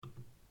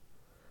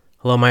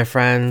Hello, my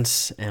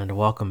friends, and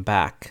welcome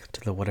back to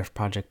the What If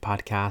Project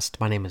podcast.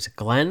 My name is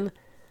Glenn.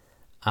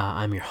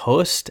 I'm your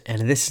host,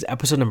 and this is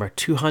episode number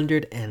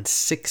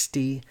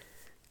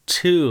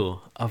 262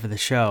 of the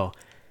show.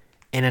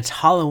 And it's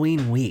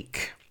Halloween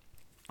week.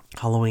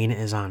 Halloween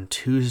is on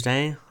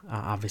Tuesday,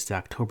 obviously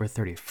October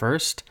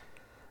 31st.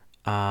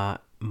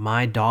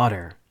 My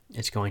daughter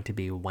is going to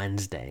be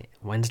Wednesday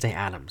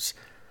Addams.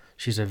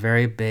 She's a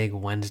very big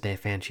Wednesday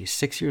fan. She's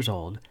 6 years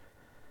old.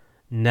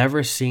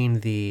 Never seen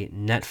the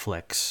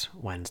Netflix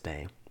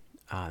Wednesday.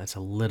 It's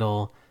a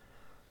little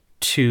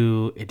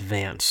too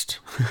advanced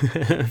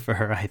for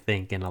her, I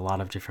think, in a lot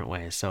of different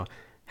ways. So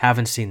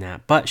haven't seen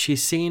that. But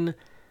she's seen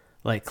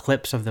like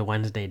clips of the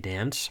Wednesday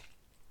dance,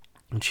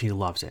 and she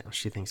loves it.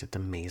 She thinks it's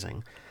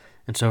amazing.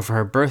 And so for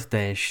her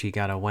birthday, she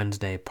got a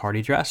Wednesday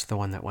party dress, the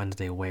one that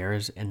Wednesday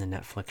wears in the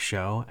Netflix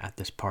show at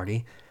this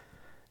party.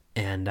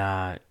 And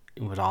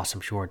it was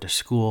awesome. She wore it to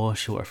school.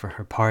 She wore it for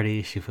her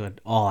party. She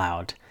went all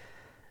out.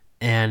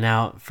 And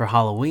now for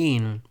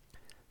Halloween,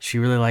 she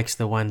really likes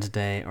the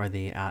Wednesday or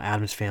the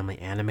Addams Family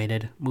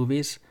animated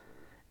movies.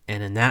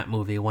 And in that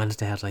movie,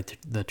 Wednesday has like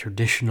the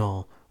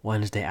traditional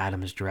Wednesday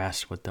Addams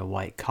dress with the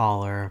white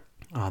collar,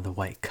 the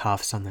white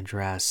cuffs on the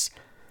dress,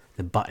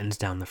 the buttons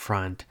down the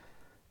front.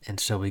 And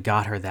so we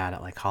got her that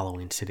at like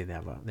Halloween City. They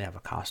have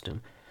a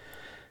costume.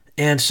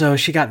 And so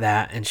she got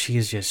that, and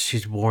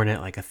she's worn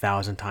it like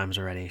 1,000 times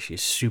already.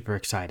 She's super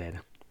excited.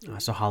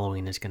 So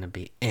Halloween is going to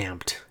be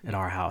amped at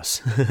our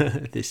house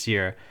this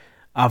year.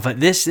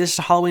 But this is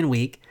Halloween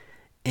week,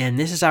 and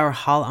this is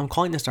I'm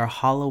calling this our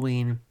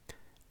Halloween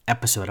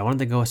episode. I wanted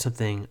to go with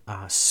something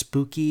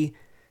spooky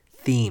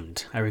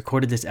themed. I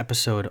recorded this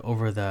episode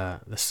over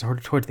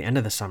towards the end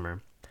of the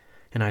summer,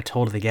 and I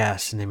told the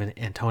guest, named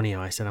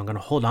Antonio, I said, I'm going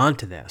to hold on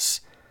to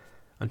this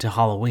until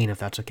Halloween, if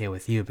that's okay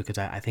with you, because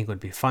I think it would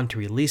be fun to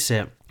release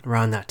it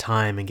around that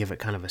time and give it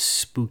kind of a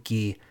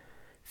spooky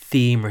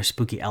theme or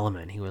spooky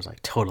element. He was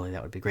like, totally,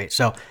 that would be great.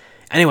 So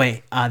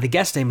anyway, the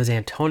guest name is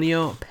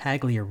Antonio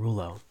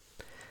Pagliarulo,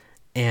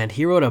 and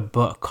he wrote a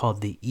book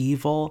called The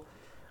Evil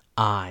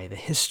Eye, The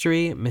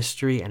History,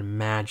 Mystery, and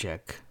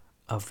Magic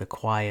of the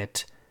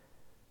Quiet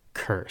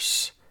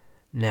Curse.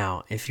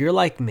 Now, if you're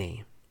like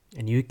me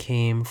and you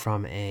came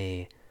from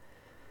a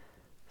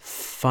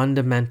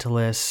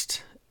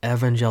fundamentalist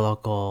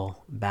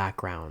evangelical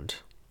background,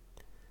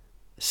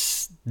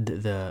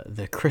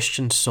 the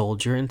Christian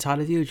soldier inside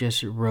of you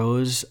just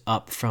rose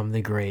up from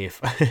the grave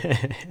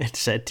and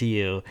said to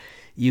you,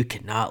 you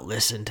cannot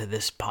listen to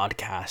this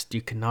podcast.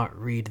 You cannot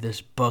read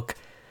this book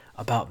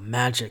about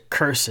magic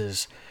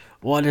curses.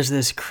 What is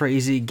this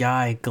crazy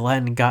guy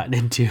Glenn gotten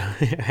into?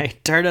 Hey,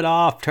 turn it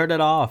off. And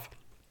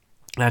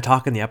I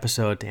talk in the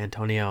episode to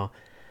Antonio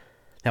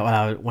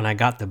that when I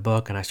got the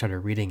book and I started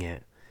reading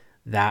it,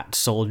 that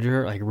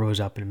soldier like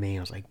rose up in me. I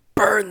was like,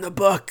 burn the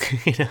book.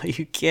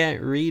 You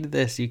can't read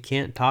this. You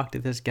can't talk to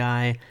this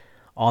guy,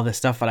 all this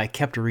stuff. But I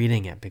kept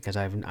reading it because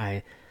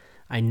I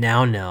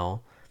now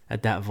know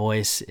that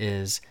voice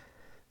is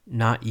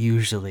not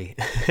usually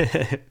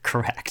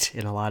correct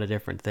in a lot of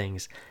different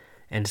things.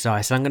 And so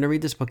I said, I'm going to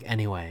read this book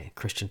anyway.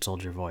 Christian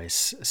soldier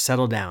voice.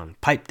 Settle down.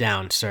 Pipe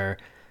down, sir.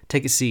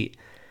 Take a seat.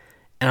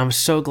 And I'm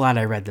so glad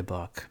I read the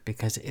book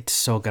because it's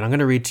so good. I'm going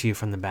to read to you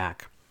from the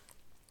back.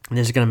 And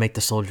this is going to make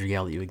the soldier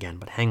yell at you again,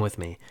 but hang with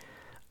me.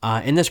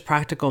 In this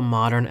practical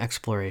modern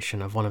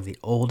exploration of one of the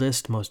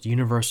oldest, most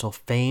universal,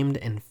 famed,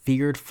 and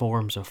feared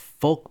forms of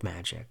folk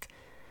magic,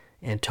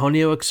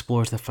 Antonio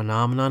explores the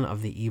phenomenon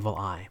of the evil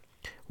eye,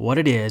 what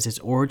it is, its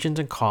origins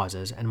and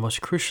causes, and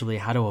most crucially,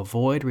 how to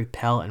avoid,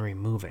 repel, and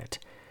remove it.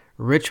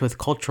 Rich with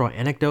cultural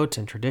anecdotes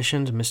and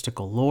traditions,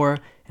 mystical lore,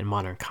 and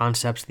modern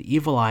concepts, the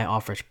evil eye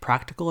offers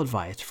practical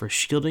advice for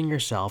shielding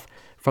yourself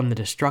from the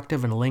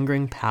destructive and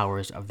lingering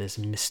powers of this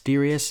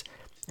mysterious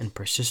and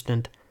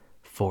persistent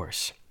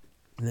force.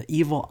 The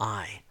evil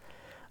eye.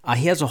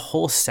 He has a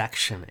whole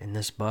section in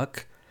this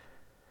book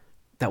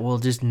that will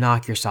just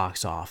knock your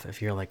socks off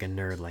if you're like a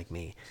nerd like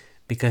me,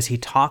 because he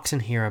talks in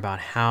here about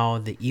how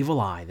the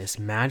evil eye, this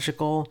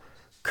magical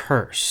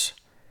curse,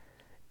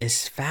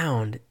 is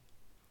found,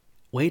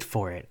 wait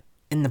for it,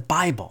 in the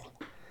Bible.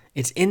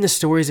 It's in the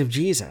stories of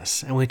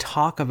Jesus, and we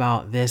talk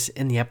about this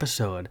in the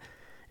episode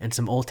and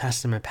some Old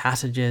Testament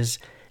passages.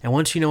 And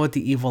once you know what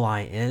the evil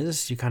eye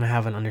is, you kind of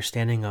have an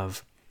understanding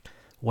of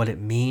what it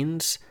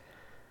means,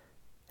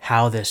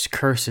 how this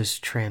curse is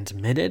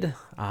transmitted,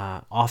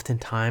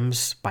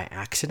 oftentimes by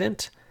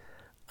accident.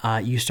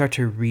 You start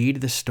to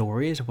read the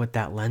stories with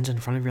that lens in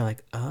front of you,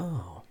 like,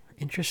 oh,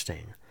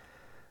 interesting.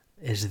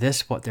 Is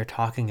this what they're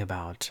talking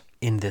about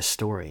in this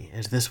story?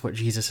 Is this what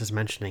Jesus is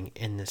mentioning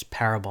in this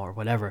parable or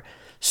whatever?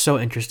 So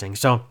interesting.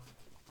 So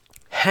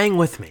hang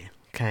with me,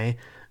 okay?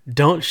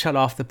 Don't shut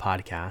off the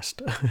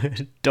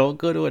podcast. Don't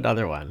go to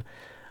another one.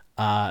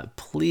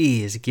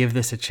 Please give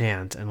this a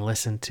chance and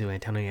listen to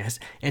Antonio.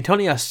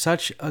 Antonio has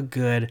such a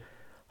good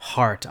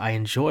heart. I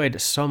enjoyed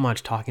so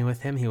much talking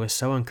with him. He was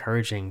so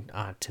encouraging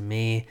to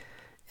me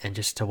and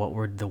just to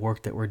the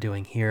work that we're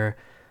doing here.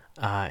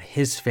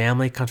 His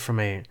family comes from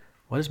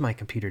what is my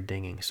computer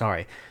dinging?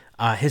 Sorry.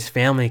 His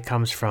family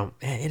comes from.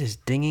 Man, it is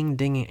dinging,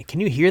 dinging. Can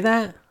you hear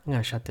that? I'm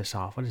gonna shut this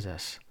off. What is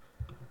this?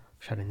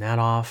 Shutting that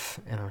off,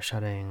 and I'm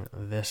shutting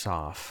this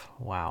off.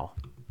 Wow.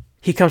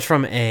 He comes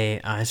from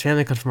his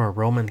family comes from a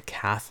Roman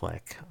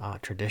Catholic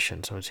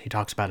tradition. So he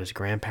talks about his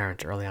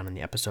grandparents early on in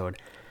the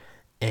episode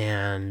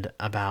and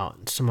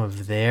about some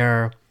of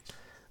their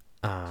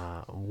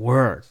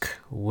work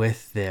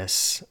with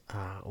this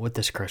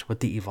curse, with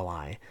the evil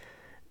eye,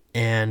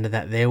 and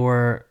that they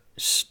were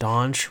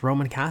staunch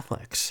Roman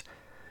Catholics,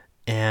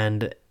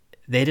 and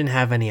they didn't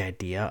have any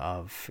idea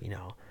of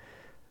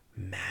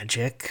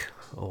magic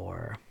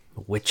or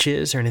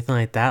witches or anything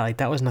like that. Like,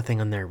 that was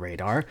nothing on their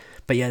radar.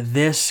 But yet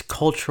this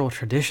cultural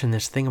tradition,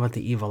 this thing about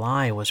the evil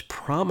eye, was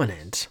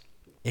prominent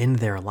in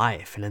their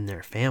life and in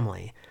their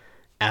family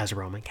as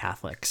Roman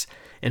Catholics.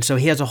 And so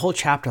he has a whole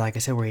chapter, like I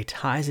said, where he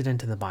ties it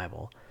into the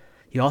Bible.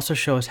 He also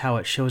shows how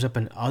it shows up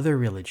in other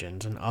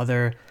religions and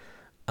other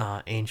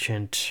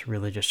ancient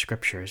religious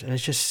scriptures. And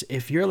it's just,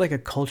 if you're like a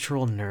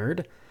cultural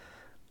nerd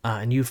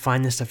and you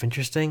find this stuff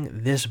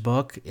interesting, this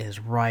book is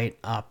right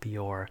up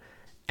your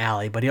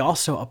alley. But he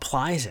also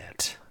applies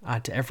it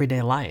to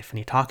everyday life. And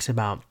he talks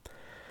about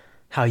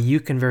how you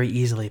can very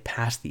easily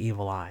pass the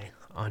evil eye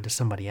onto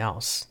somebody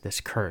else,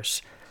 this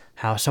curse,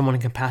 how someone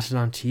can pass it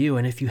on to you.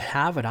 And if you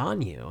have it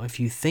on you, if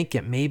you think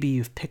it, maybe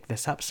you've picked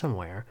this up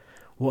somewhere,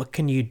 what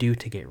can you do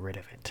to get rid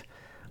of it?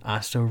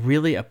 So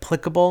really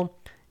applicable,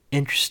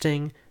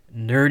 interesting,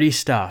 nerdy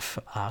stuff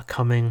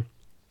coming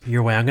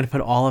your way. I'm going to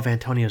put all of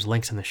Antonio's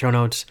links in the show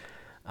notes,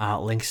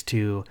 links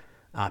to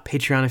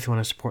Patreon if you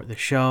want to support the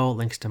show,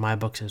 links to my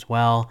books as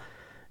well.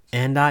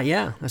 And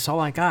yeah, that's all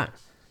I got.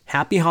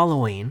 Happy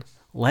Halloween.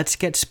 Let's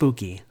get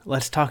spooky.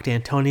 Let's talk to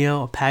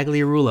Antonio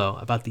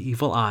Pagliarulo about the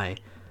evil eye,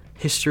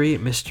 history,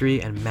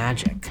 mystery, and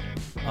magic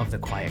of the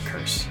Quiet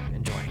Curse.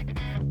 Enjoy.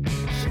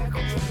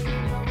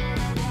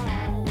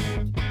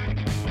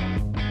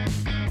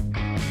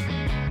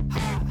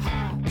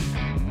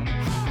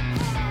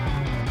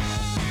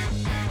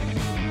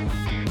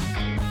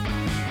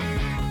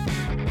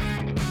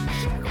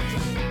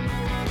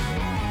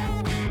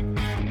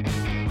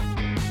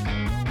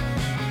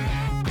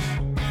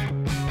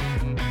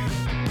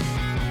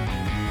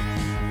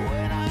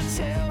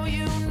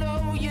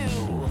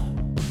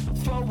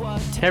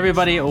 Hey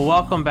everybody,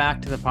 welcome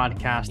back to the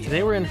podcast.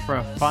 Today we're in for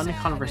a fun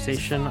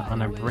conversation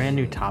on a brand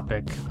new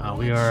topic.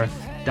 We are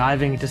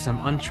diving into some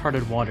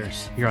uncharted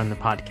waters here on the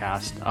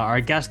podcast. Our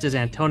guest is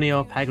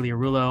Antonio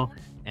Pagliarulo,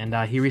 and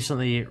he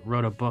recently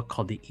wrote a book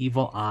called The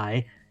Evil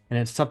Eye, and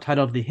it's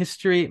subtitled The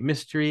History,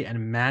 Mystery,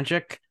 and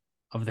Magic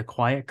of the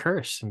Quiet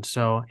Curse. And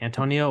so,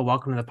 Antonio,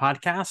 welcome to the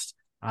podcast.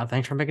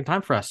 Thanks for making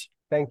time for us.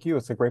 Thank you.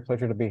 It's a great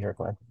pleasure to be here,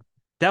 Glenn.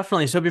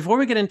 Definitely. So before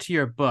we get into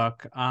your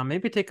book,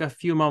 maybe take a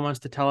few moments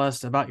to tell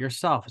us about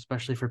yourself,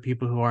 especially for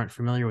people who aren't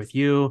familiar with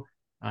you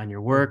and your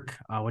work.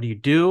 What do you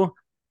do?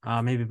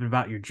 Maybe a bit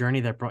about your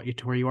journey that brought you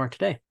to where you are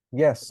today.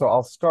 Yes. So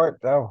I'll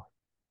start. To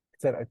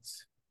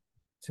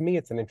me,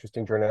 it's an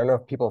interesting journey. I don't know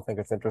if people think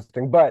it's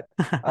interesting, but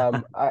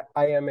I'm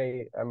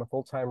a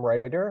full-time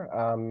writer.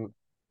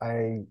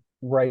 I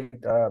write,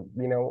 a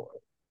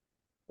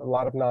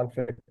lot of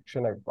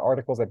nonfiction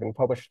articles. I've been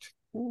published,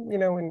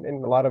 in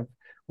a lot of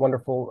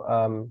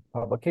wonderful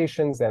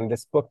publications, and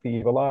this book, The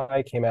Evil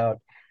Eye, came out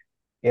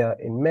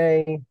in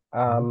May.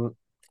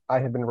 I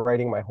had been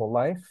writing my whole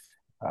life,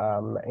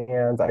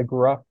 and I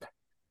grew up.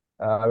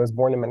 I was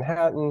born in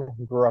Manhattan,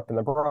 grew up in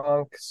the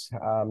Bronx.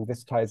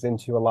 This ties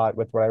into a lot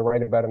with what I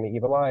write about in The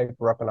Evil Eye. I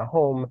grew up in a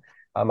home.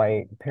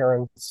 My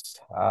parents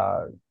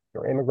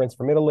were immigrants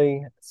from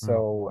Italy,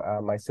 so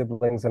my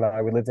siblings and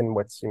I, we lived in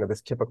what's this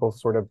typical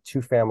sort of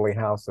two-family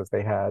house as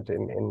they had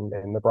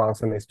in the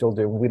Bronx, and they still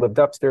do. We lived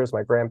upstairs.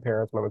 My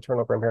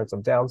maternal grandparents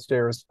lived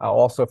downstairs,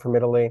 also from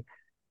Italy,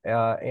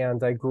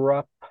 and I grew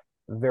up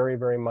very,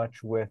 very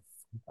much with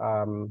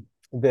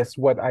this,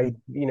 what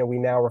we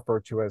now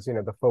refer to as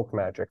the folk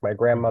magic. My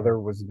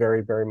grandmother was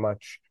very, very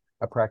much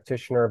a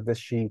practitioner of this.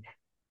 She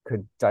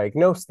could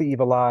diagnose the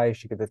evil eye,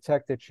 she could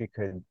detect it, she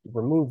could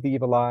remove the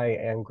evil eye.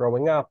 And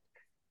growing up,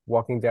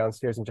 walking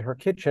downstairs into her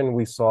kitchen,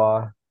 we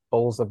saw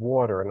bowls of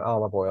water and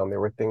olive oil, and there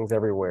were things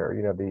everywhere,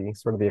 the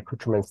sort of the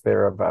accoutrements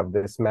there of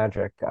this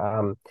magic.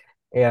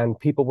 And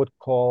people would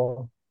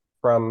call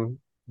from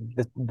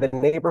the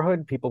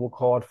neighborhood, people would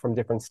call it from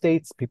different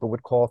states, people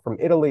would call from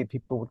Italy,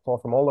 people would call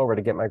from all over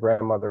to get my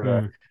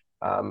grandmother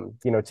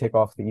to take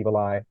off the evil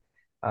eye.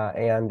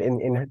 And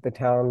in the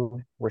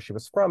town where she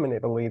was from in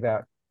Italy,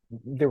 that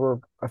there were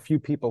a few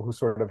people who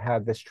sort of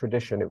had this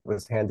tradition. It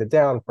was handed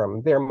down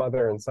from their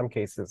mother, in some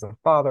cases a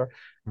father.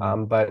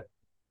 But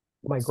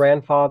my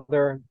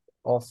grandfather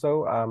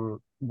also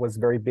was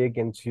very big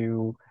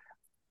into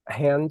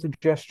hand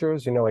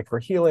gestures, like for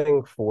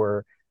healing,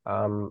 for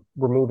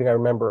removing. I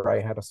remember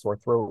I had a sore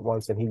throat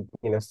once, and he,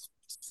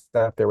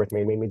 sat there with me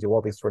and made me do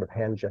all these sort of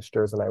hand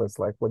gestures, and I was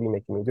like, what are you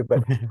making me do?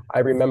 But I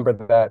remember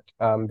that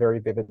very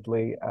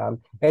vividly.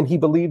 And he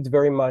believed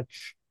very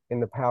much in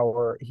the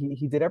power.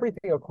 He did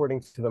everything according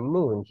to the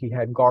moon. He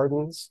had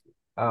gardens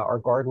our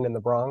garden in the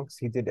Bronx.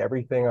 He did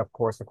everything, of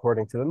course,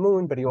 according to the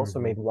moon, but he also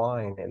Hmm. made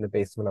wine in the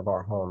basement of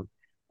our home.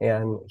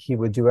 And he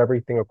would do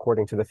everything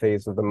according to the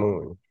phase of the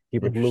moon. He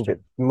would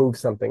Interesting. move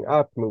something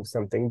up, move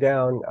something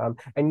down.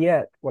 And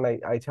yet, when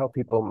I tell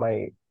people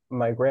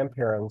my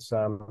grandparents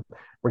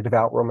were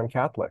devout Roman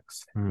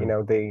Catholics,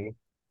 Mm. they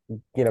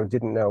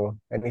didn't know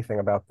anything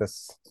about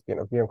this. You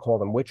don't call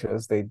them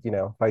witches.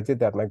 If I did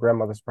that, my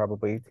grandmother's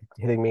probably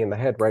hitting me in the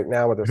head right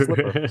now with her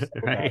slipper saying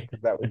that, Right.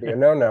 because that would be a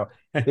no-no.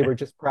 They were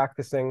just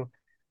practicing,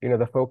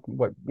 the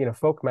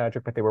folk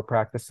magic, but they were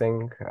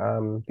practicing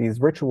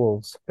these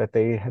rituals that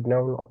they had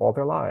known all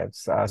their lives.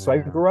 So I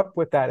Yeah. grew up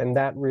with that, and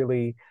that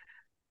really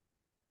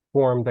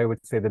formed, I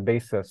would say, the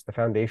basis, the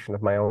foundation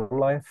of my own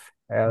life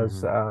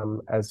Hmm.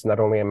 as not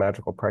only a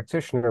magical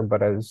practitioner,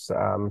 but as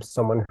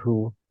someone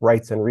who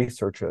writes and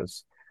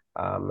researches,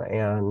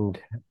 and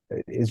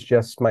is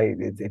just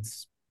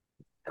it's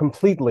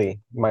completely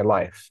my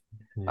life,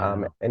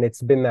 Yeah. and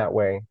it's been that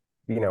way,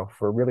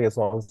 for really as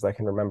long as I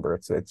can remember.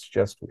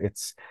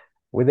 It's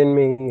within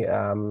me,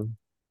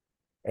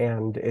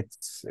 and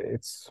it's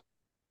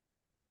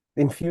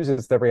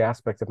infuses every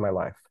aspect of my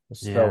life.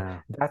 So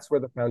Yeah. that's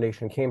where the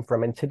foundation came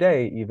from. And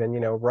today, even,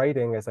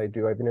 writing as I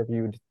do, I've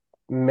interviewed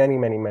many,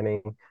 many,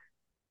 many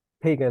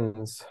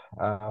pagans,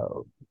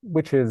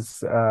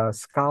 witches,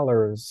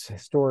 scholars,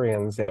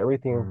 historians,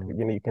 everything,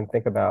 Mm. you can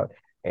think about.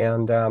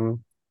 And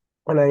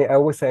I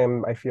always say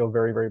I feel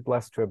very, very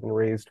blessed to have been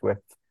raised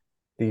with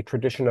the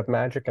tradition of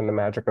magic and the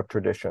magic of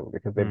tradition,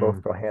 because they both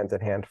Mm. go hand in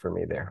hand for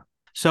me there.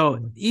 So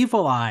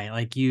evil eye,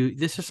 like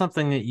this is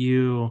something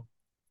that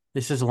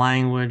this is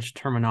language,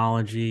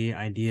 terminology,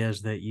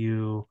 ideas that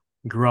you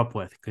grew up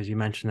with because you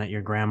mentioned that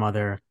your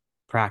grandmother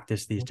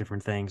practiced these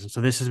different things. And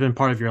so this has been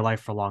part of your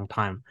life for a long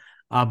time.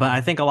 But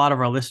I think a lot of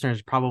our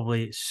listeners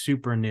probably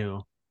super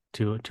new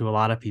to a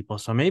lot of people.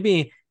 So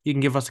maybe you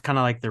can give us kind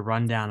of like the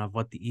rundown of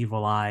what the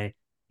evil eye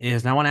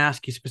is. And I want to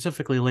ask you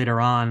specifically later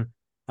on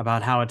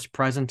about how its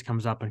presence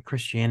comes up in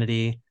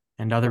Christianity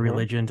and other Hmm.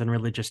 religions and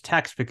religious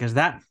texts, because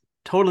that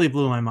totally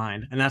blew my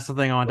mind. And that's the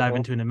thing I want to dive Hmm.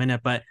 into in a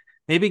minute. But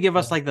maybe give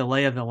us like the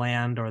lay of the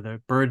land or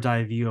the bird's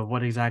eye view of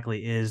what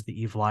exactly is the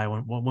evil eye.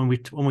 When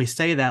we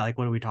say that, like,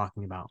 what are we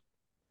talking about?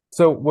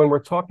 So when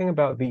we're talking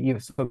about the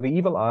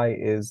evil eye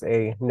is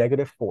a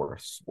negative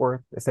force,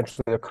 or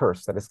essentially a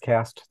curse that is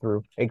cast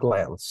through a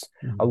glance,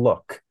 a Mhm.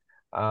 look.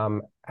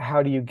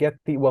 How do you get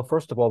well,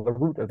 first of all, the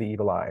root of the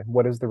evil eye.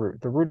 What is the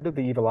root? The root of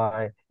the evil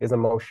eye is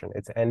emotion.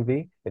 It's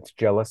envy, it's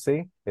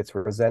jealousy, it's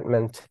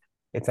resentment,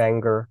 it's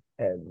anger,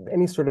 and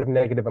any sort of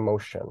negative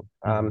emotion.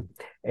 Mhm.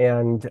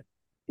 And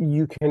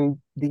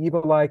the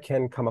evil eye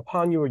can come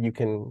upon you, or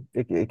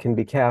it can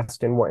be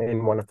cast in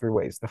one of three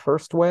ways. The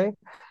first way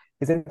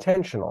is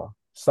intentional. Mhm.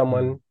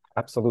 Someone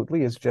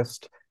absolutely is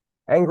just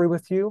angry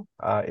with you,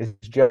 is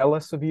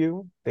jealous of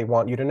you. They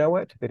want you to know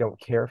it. They don't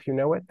care if you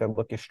know it. They'll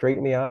look you straight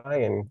in the eye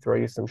and throw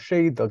you some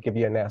shade. They'll give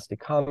you a nasty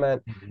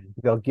comment. Mhm.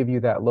 They'll give you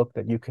that look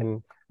that you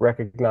can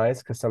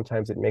recognize, because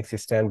sometimes it makes you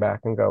stand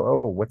back and go,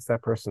 "Oh, what's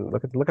that person?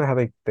 Look at how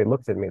they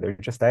looked at me. They're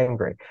just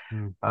angry."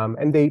 Mhm.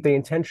 And they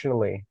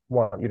intentionally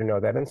want you to know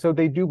that, and so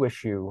they do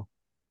wish you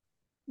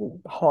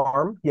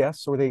harm,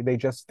 yes, or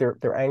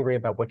they're angry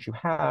about what you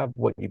have,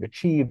 what you've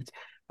achieved.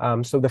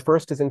 So the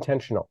first is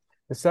intentional.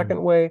 The Mhm.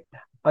 second way,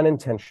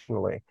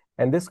 unintentionally.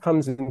 And this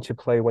comes into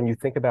play when you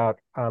think about,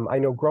 I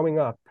know growing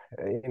up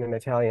in an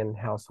Italian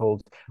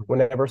household,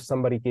 whenever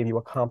somebody gave you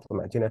a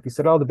compliment, if you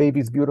said, "Oh, the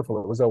baby's beautiful,"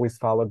 it was always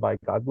followed by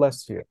 "God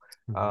bless you."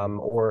 Mhm.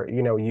 Or,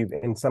 you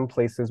in some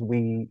places,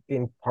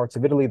 in parts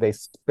of Italy, they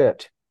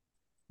spit.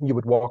 You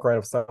would walk around,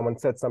 if someone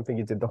said something,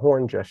 you did the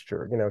horn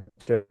gesture,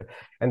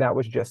 and that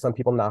was just, some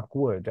people knock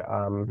wood.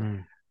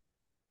 Mhm.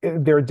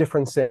 There are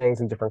different sayings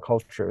in different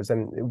cultures,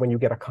 and when you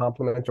get a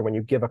compliment or when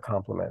you give a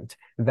compliment,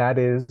 that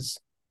is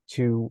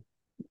to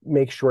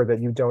make sure that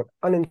you don't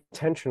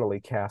unintentionally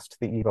cast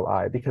the evil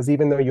eye, because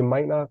even though you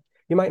might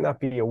not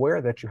be aware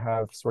that you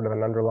have sort of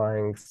an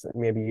underlying,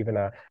 maybe even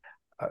a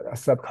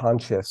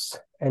subconscious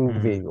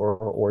envy Mhm.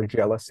 or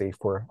jealousy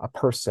for a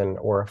person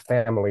or a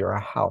family or a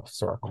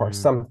house or a car, Mhm.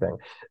 something.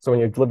 So when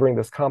you're delivering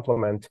this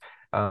compliment,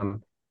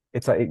 um,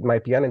 it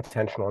might be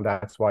unintentional, and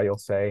that's why you'll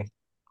say,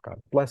 "God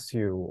bless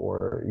you,"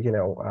 or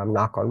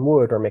knock on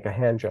wood, or make a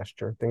hand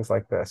gesture, things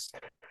like this.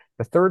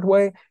 The third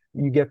way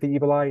you get the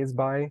evil eye is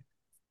by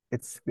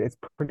it's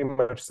pretty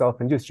much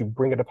self-induced. You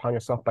bring it upon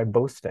yourself by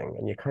boasting,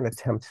 and you kind of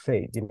tempt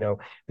fate.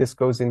 This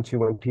goes into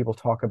when people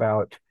talk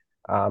about,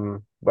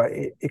 but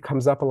it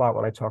comes up a lot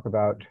when I talk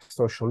about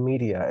social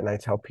media, and I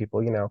tell people,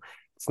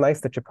 it's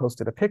nice that you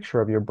posted a picture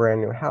of your brand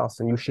new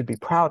house, and you should be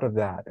proud of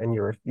that, and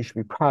you should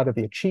be proud of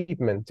the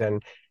achievement,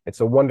 and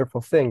it's a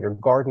wonderful thing. Your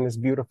garden is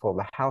beautiful,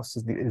 the house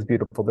is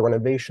beautiful, the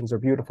renovations are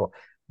beautiful,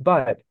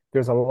 but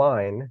there's a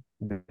line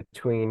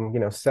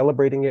between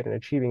celebrating it and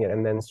achieving it,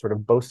 and then sort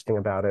of boasting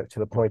about it to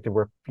the point that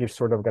where you're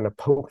sort of going to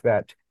poke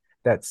that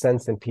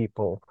sense in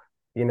people,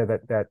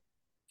 that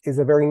is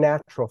a very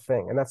natural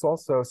thing. And that's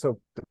also, so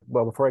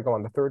well, before I go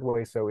on, the third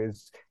way so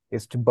is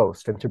to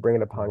boast and to bring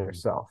it upon Mhm.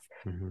 yourself.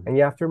 Mhm. And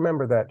you have to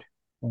remember that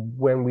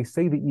when we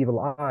say the evil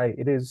eye,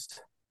 it is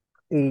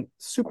a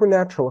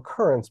supernatural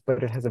occurrence,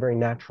 but it has a very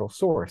natural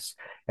source,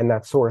 and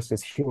that source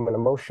is human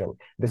emotion.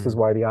 This is Mm,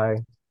 why the eye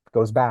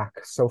goes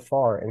back so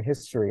far in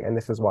history, and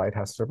this is why it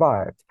has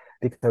survived,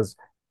 because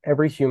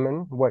every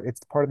human, what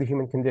it's part of the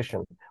human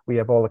condition. We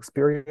have all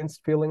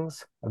experienced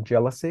feelings of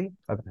jealousy,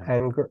 of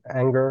yeah.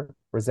 anger,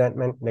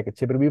 resentment,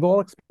 negativity. We've all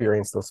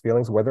experienced those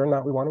feelings, whether or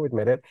not we want to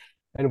admit it.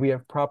 And we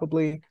have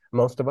probably,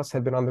 most of us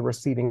have been on the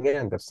receiving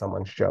end of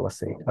someone's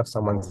jealousy, of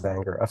someone's Mm,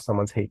 anger, of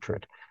someone's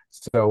hatred.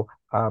 So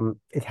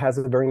it has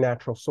a very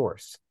natural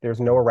source. There's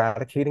no mm,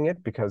 eradicating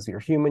it because you're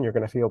human, you're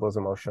going to feel those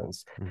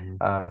emotions.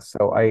 mhm,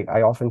 So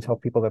I often tell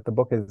people that the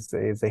book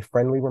is a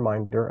friendly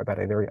reminder about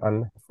a very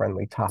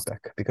unfriendly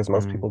topic because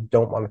most mm, people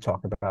don't want to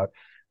talk about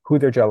who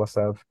they're jealous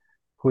of,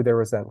 who they're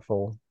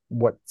resentful,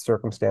 what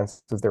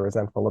circumstances they're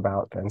resentful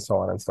about, and so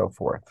on and so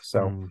forth. So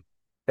mm.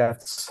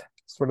 that's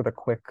sort of the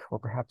quick, or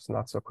perhaps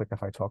not so quick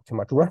if I talk too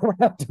much,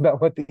 runaround about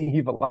what the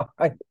evil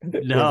eye is,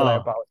 and I No,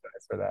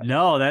 apologize for that.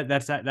 no,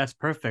 that's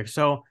perfect.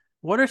 So,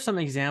 what are some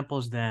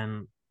examples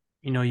then?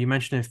 You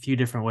mentioned a few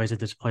different ways that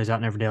this plays out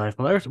in everyday life,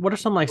 but what are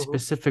some like Mhm,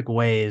 specific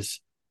ways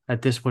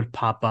that this would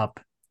pop up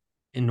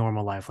in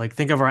normal life? Like,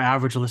 think of our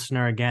average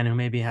listener again who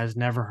maybe has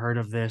never heard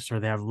of this or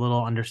they have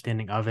little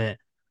understanding of it.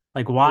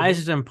 Like, why mhm,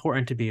 is it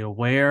important to be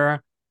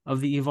aware of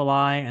the evil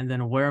eye, and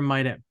then where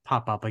might it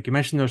pop up? Like you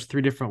mentioned, those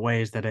three different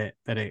ways that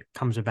it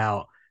comes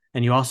about,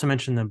 and you also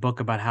mentioned in the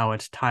book about how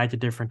it's tied to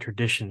different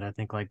traditions. I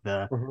think like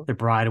the mhm, the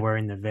bride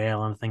wearing the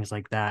veil and things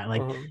like that.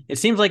 Like, mhm. it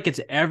seems like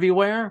it's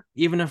everywhere,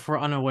 even if we're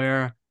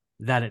unaware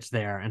that it's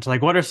there. And so,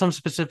 like, what are some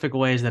specific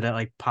ways that it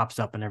like pops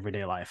up in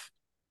everyday life?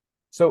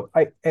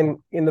 And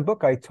in the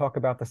book, I talk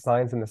about the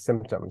signs and the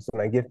symptoms,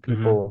 and I give Mm-hmm.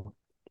 people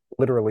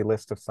literally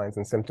list of signs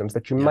and symptoms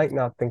that you Yep. might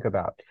not think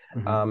about.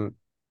 Mm-hmm. Um,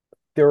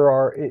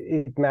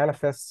 it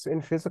manifests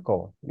in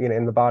physical,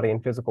 in the body in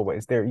physical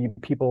ways.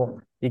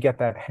 You get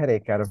that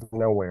headache out of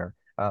nowhere.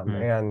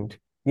 And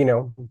you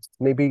know,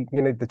 maybe,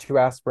 the two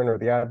aspirin or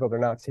the Advil, they're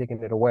not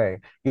taking it away.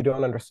 You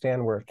don't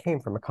understand where it came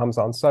from. It comes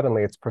on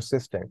suddenly, it's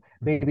persisting.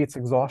 Mm-hmm. Maybe it's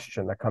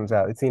exhaustion that comes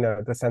out. It's,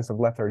 the sense of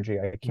lethargy.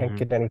 I can't Mm-hmm.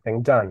 get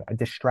anything done, a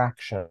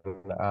distraction.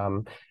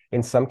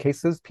 In some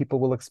cases, people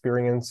will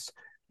experience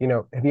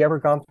have you ever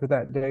gone through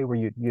that day where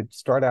you'd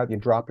start out, you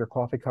drop your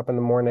coffee cup in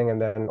the morning, and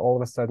then all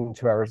of a sudden,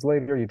 2 hours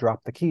later, you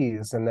drop the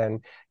keys, and then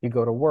you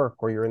go to work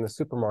or you're in the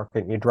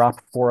supermarket and you drop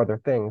four other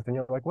things, and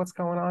you're like, what's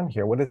going on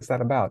here? What is that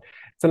about?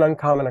 It's an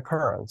uncommon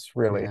occurrence,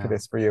 really, if it Yeah.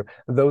 is for you.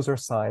 Those are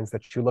signs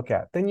that you look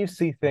at. Then you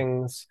see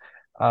things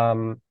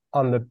on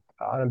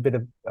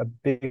a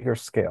bigger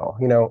scale.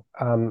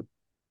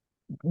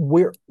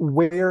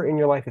 Where in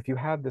your life, if you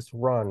have this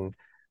run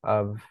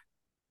of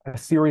a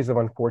series of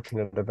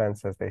unfortunate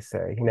events, as they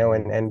say,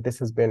 Mm-hmm. and this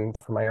has been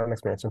from my own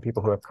experience from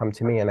people who have come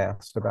to me and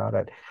asked about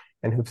it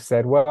and who've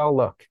said, well,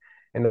 look,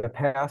 in the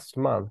past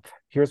month,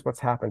 here's what's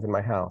happened in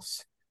my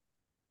house.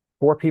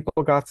 Four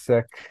people got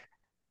sick.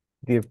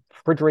 The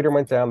refrigerator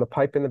went down. The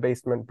pipe in the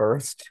basement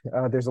burst.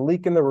 There's a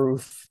leak in the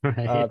roof.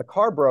 Right. The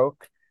car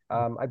broke.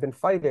 I've been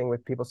fighting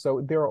with people.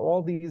 So there are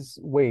all these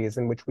ways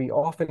in which we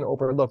often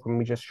overlook when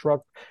we just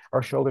shrug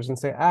our shoulders and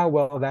say,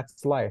 well,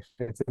 that's life.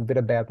 It's a bit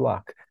of bad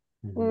luck.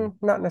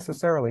 Mm-hmm. Not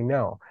necessarily,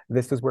 no.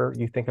 This is where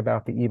you think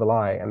about the evil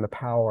eye and the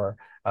power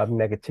of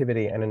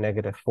negativity and a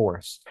negative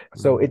force.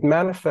 So Mm-hmm. it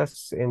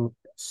manifests in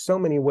so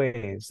many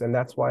ways. And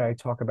that's why I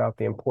talk about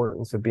the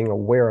importance of being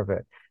aware of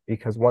it.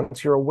 Because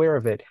once you're aware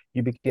of it,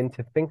 you begin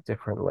to think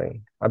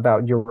differently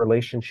about your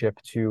relationship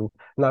to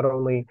not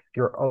only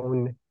your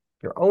own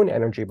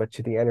energy, but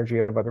to the energy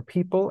of other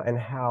people and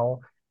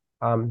how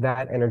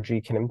that energy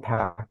can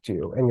impact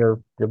you and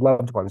your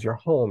loved ones, your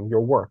home,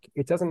 your work.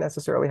 It doesn't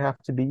necessarily have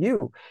to be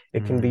you.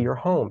 It can be Mm-hmm. your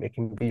home, it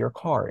can be your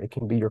car, it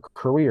can be your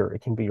career,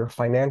 it can be your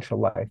financial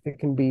life, it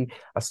can be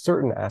a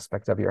certain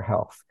aspect of your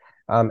health.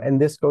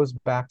 And this goes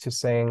back to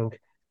saying,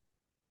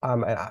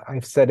 and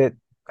I've said it,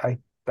 I,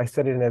 I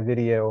said it in a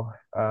video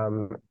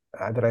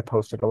that I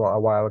posted a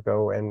while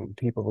ago, and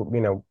people,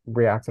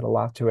 reacted a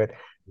lot to it,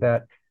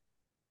 that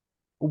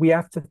we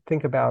have to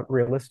think about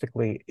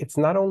realistically. It's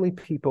not only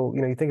people,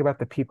 you think about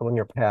the people in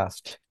your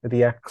past, maybe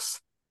the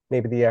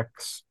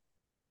ex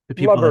The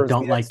people that lovers,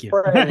 don't the like you.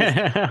 ex-friends,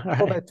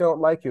 people Right. that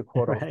don't like you,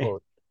 quote Right.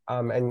 unquote.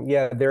 And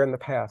yeah, they're in the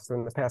past,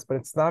 but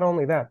it's not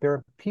only that. There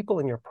are people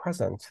in your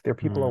present. There are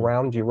people Mm,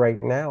 around you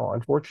right now,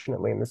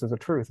 unfortunately, and this is a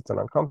truth. It's an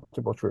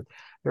uncomfortable truth.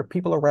 There are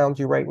people around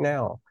you right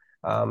now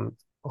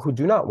who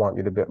do not want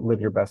you to live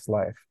your best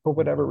life for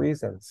whatever mhm,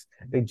 reasons.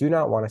 They do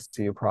not want to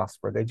see you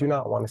prosper. They do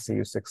not want to see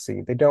you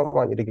succeed. They don't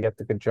want you to get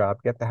the good job,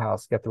 get the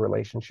house, get the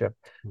relationship.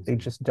 They mhm,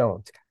 just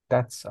don't.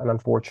 That's an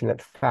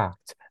unfortunate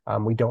fact.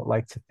 We don't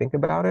like to think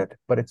about it,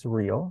 but it's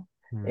real.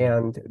 mm,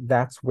 And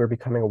that's where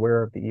becoming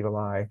aware of the evil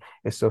eye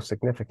is so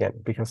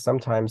significant, because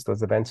sometimes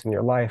those events in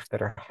your life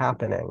that are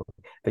happening,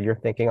 that you're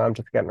thinking, I'm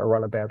just getting a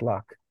run of bad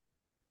luck.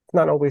 It's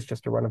not always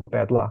just a run of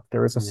bad luck.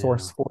 There is a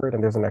source yeah. for it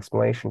and there's an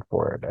explanation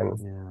for it. And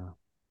Yeah.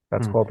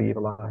 that's Hmm. called the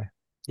evil eye.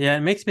 Yeah,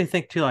 it makes me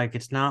think too, like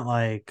it's not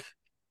like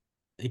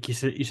you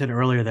said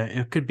earlier that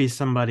it could be a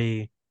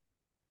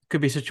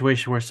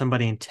situation where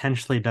somebody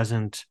intentionally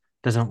doesn't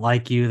doesn't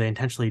like you. They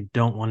intentionally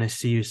don't want to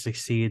see you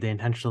succeed. They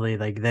intentionally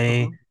like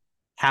they Mhm.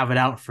 have it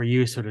out for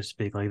you, so to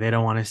speak. Like they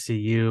don't want to see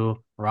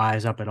you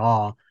rise up at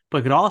all. But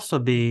it could also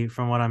be,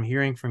 from what I'm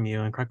hearing from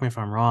you, and correct me if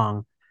I'm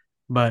wrong,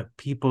 but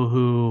people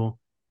who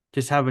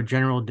just have a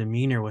general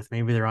demeanor with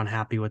maybe they're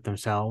unhappy with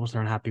themselves,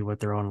 they're unhappy with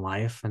their own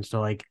life. And so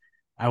like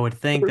I would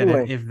think that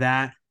Certainly. if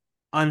that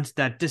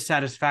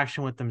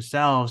dissatisfaction with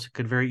themselves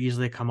could very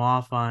easily come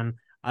off on,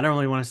 I don't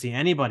really want to see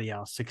anybody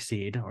else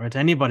succeed or it's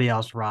anybody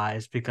else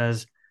rise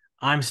because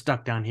I'm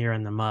stuck down here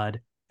in the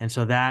mud. And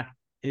so that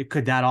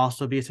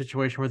also be a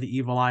situation where the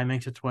evil eye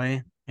makes its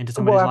way into Well,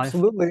 somebody's life?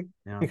 absolutely,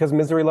 Yeah. because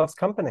misery loves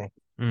company,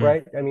 Mm,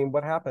 right? I mean,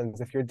 what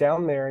happens if you're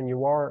down there and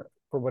you are,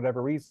 for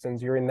whatever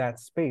reasons, you're in that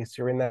space,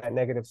 you're in that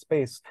negative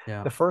space.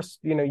 yeah. The first,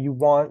 you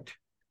want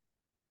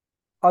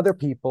other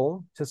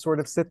people to sort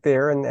of sit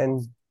there and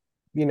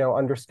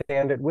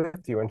understand it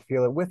with you and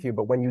feel it with you.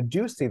 But when you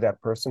do see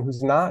that person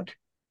who's not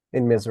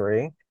in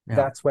misery, Yeah.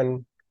 that's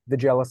when the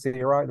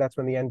jealousy or that's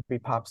when the envy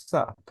pops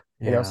up.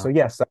 So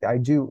Yeah. yes, I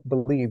do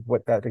believe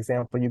what that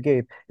example you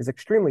gave is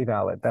extremely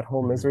valid. That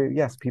whole Hmm. misery,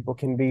 yes, people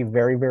can be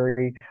very,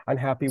 very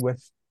unhappy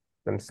with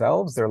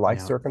themselves, their life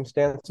Yeah.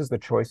 circumstances, the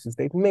choices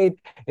they've made.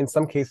 In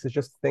some cases,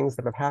 just things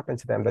that have happened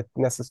to them that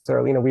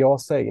necessarily, we all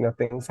say,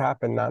 things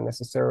happen not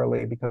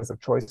necessarily because of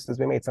choices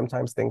we made.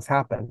 Sometimes things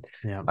happen.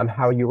 Yeah.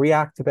 How you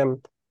react to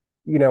them,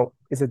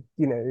 is it,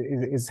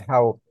 is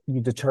how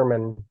you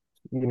determine,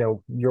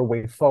 your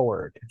way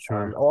forward.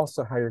 Sure.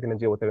 Also how you're going to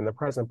deal with it in the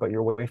present, but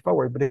your way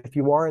forward. But if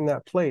you are in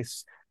that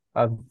place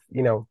of,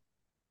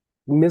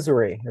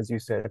 misery, as you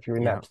said, if you're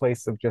in Yeah. that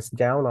place of just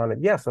down on it,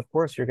 yes, of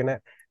course, you're going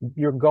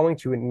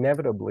to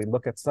inevitably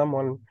look at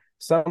someone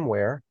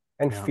somewhere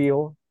and Yeah.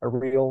 feel a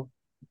real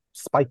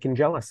spike in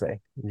jealousy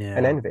and Yeah.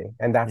 envy.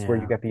 And that's where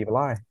you Yeah. get the evil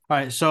eye. All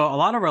right. So a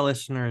lot of our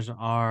listeners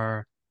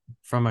are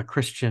from a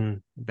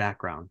Christian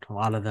background. A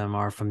lot of them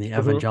are from the Hmm.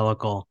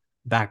 evangelical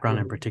background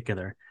in Hmm.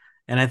 particular.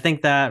 And I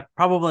think that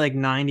probably like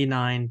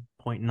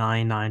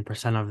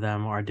 99.99% of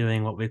them are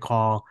doing what we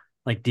call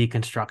like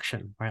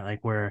deconstruction, right?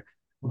 Like we're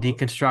Hmm.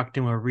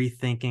 deconstructing, we're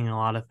rethinking a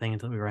lot of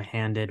things that we were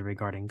handed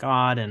regarding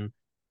God and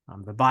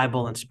the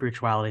Bible and Hmm.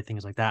 spirituality,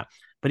 things like that.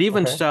 But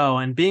even Okay. so,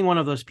 and being one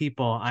of those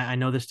people, I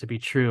know this to be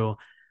true,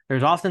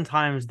 there's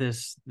oftentimes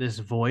this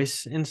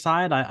voice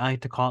inside. I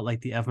like to call it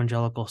like the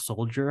evangelical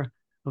soldier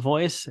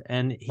voice,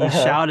 and he's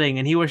Uh-huh. shouting,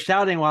 and he was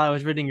shouting while I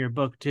was reading your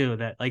book too,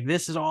 that like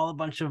this is all a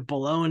bunch of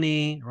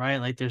baloney, right?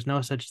 Like there's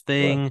no such Sure.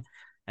 thing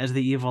as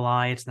the evil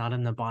eye. It's not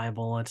in the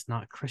Bible. It's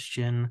not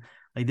Christian.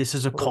 Like this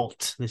is a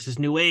cult. This is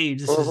New Age.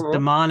 This is Hmm.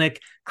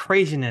 demonic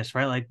craziness,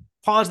 right? Like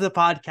pause the Sure.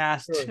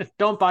 podcast,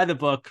 don't buy the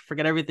book,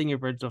 forget everything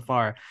you've read so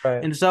far.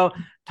 Right. And so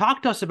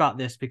talk to us about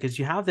this because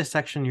you have this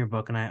section in your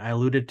book, and I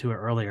alluded to it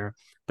earlier,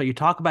 but you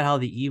talk about how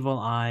the evil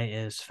eye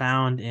is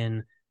found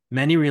in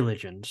many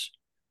religions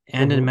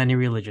and in Hmm. many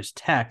religious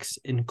texts,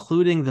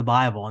 including the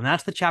Bible. And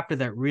that's the chapter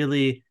that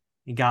really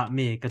got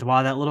me because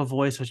while that little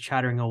voice was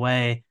chattering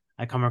away,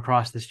 I come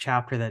across this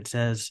chapter that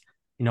says,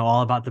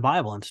 all about the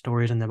Bible and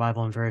stories in the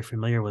Bible I'm very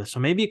familiar with. So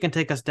maybe you can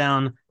take us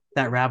down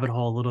that rabbit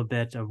hole a little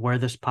bit of where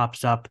this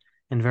pops up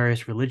in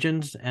various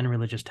religions and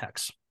religious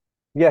texts.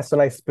 Yes,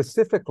 and I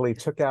specifically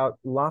took out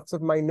lots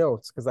of my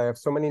notes because I have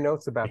so many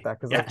notes about that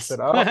because I Yes.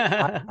 said, oh,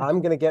 I'm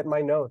going to get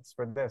my notes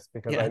for this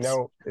because I Yes.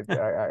 know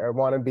I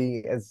want to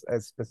be as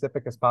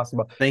specific as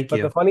possible. Thank But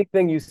the you. funny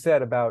thing you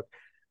said about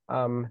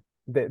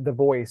the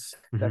voice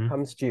that Mm-hmm.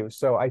 comes to you.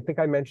 So I think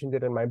I mentioned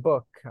it in my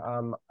book.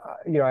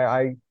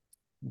 I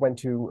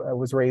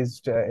was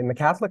raised in the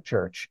Catholic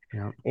Church,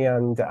 Yeah.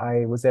 and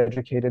I was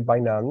educated by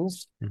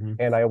nuns, Mm-hmm.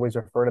 and I always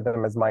refer to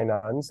them as my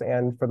nuns.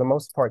 And for the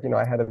most part,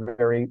 I had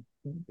a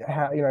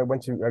I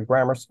went to a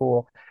grammar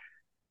school,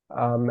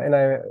 and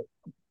I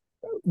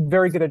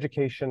very good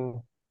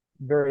education,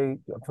 very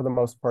for the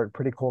most part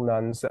pretty cool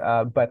nuns.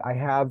 But I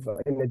have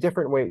in a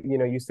different way.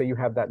 You say you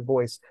have that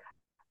voice.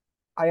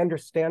 I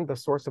understand the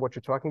source of what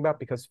you're talking about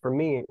because for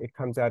me, it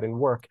comes out in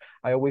work.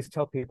 I always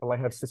tell people I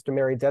have Sister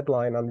Mary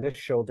deadline on this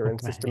shoulder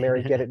and Sister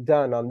Mary get Right. it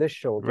done on this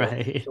shoulder.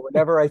 Right. So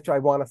whenever I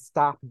want to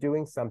stop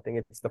doing something,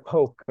 it's the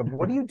poke of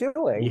what are you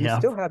doing?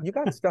 Yep. You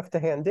got stuff to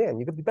hand in.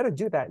 You better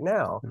do that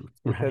now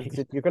because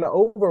Right. you're going to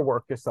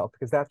overwork yourself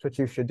because that's what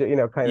you should do,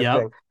 kind of Yep.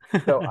 thing.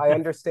 So I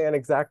understand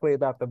exactly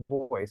about the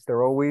voice.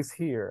 They're always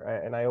here.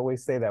 And I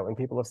always say that when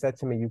people have said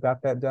to me, you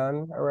got that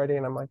done already?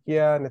 And I'm like,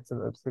 yeah, and it's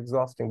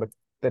exhausting, but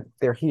that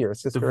they're here, The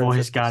sister and voice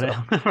sister. got it.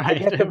 So I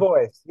Right. get the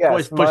voice. Voice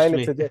Yes, pushed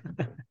mine. me.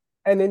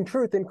 And in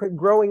truth,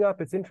 growing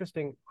up, it's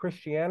interesting.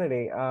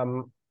 Christianity,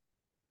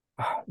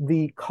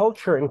 the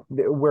culture and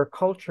where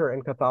culture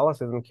and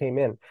Catholicism came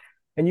in,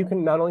 and you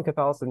can not only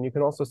Catholicism, you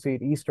can also see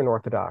it Eastern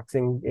Orthodox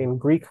in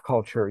Greek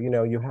culture.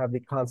 You have the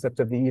concept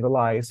of the evil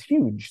eye is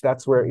huge.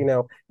 That's where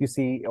you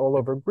see all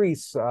over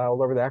Greece,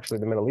 all over actually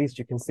the Middle East.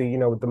 You can see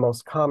the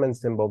most common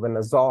symbol, the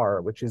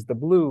Nazar, which is the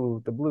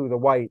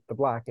white, the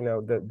black.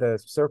 The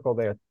circle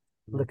there,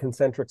 the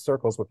concentric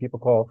circles, what people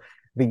call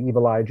the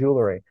evil eye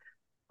jewelry.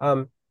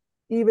 Um,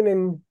 Even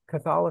in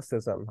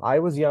Catholicism, I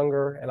was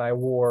younger and I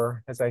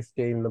wore, as I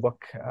stated in the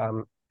book,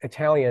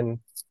 Italian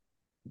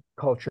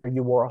culture,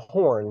 you wore a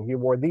horn, you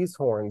wore these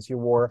horns, you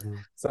wore, Mhm.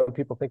 some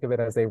people think of it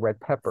as a red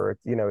pepper.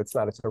 It's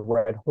not, it's a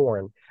red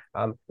horn.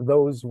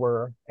 Those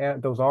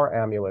are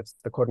amulets,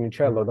 the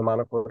cornicello, the Mhm.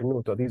 mano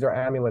cornuto. These are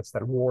amulets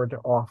that ward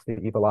off the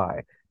evil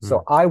eye. So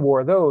Mhm. I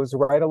wore those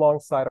right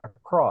alongside a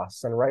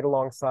cross and right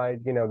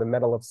alongside, the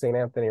medal of St.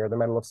 Anthony or the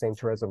medal of St.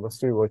 Therese of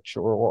Lisieux,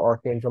 or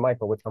Archangel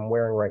Michael, which I'm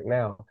wearing right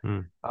now.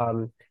 Mhm.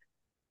 Um,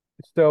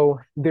 so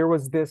there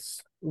was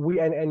this,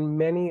 and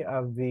many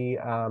of the,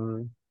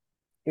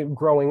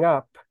 growing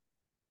up,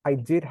 I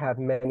did have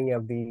many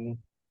of the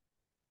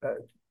uh,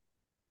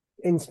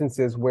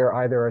 instances where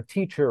either a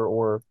teacher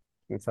or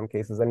in some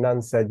cases a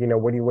nun said,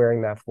 what are you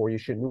wearing that for? You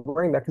shouldn't be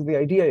wearing that, because the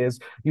idea is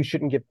you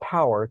shouldn't give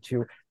power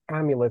to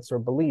amulets or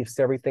beliefs.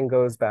 Everything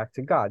goes back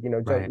to God.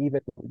 Don't Right.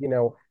 even,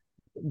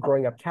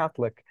 growing up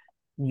Catholic,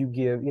 you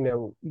give,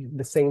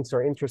 the saints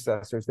are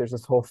intercessors. There's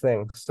this whole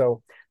thing.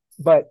 So,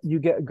 but you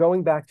get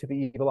going back to the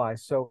evil eye.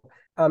 So,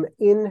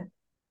 in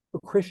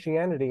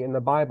Christianity, in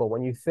the Bible,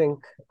 when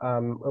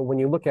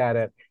you look at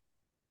it,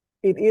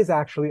 it is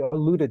actually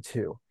alluded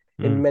to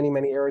in Mhm. many,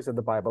 many areas of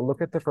the Bible.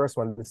 Look at the first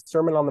one, the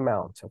Sermon on the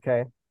Mount.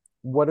 Okay.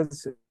 What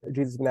does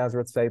Jesus of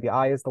Nazareth say? The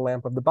eye is the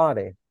lamp of the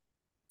body.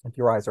 If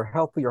your eyes are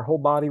healthy, your whole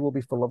body will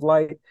be full of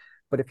light.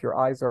 But if your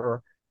eyes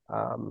are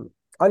um,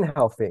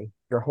 unhealthy,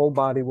 your whole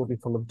body will be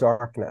full of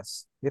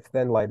darkness. If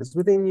then light is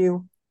within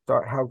you,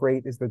 how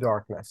great is the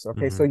darkness?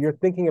 Okay, so Mhm. you're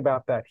thinking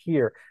about that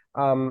here.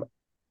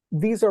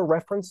 These are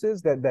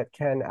references that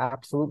can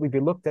absolutely be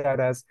looked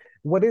at as,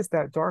 what is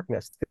that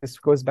darkness? This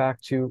goes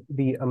back to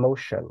the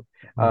emotion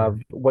of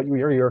Mhm. what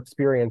you're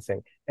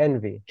experiencing: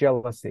 envy,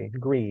 jealousy,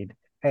 greed,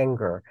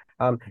 anger.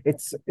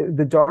 It's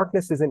the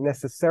darkness isn't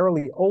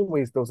necessarily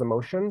always those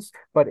emotions,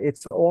 but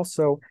it's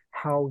also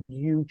how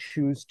you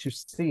choose to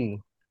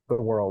see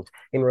the world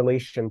in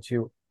relation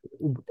to,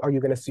 are you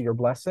going to see your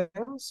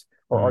blessings,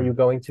 or are you Mhm.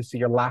 going to see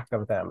your lack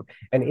of them?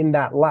 And in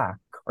that lack,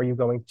 are you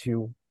going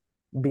to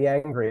be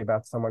angry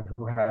about someone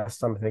who has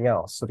something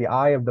else? So the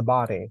eye of the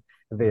body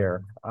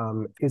there,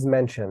 Mhm. is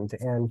mentioned,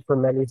 and for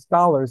many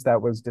scholars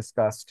that was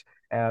discussed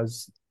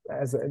as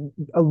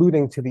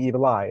alluding to the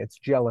evil eye. It's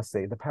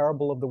jealousy. The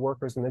parable of the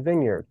workers in the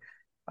vineyard.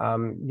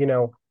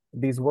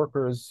 These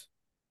workers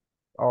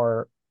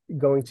are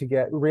going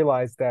to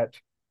realize that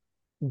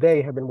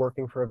they have been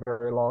working for a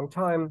very long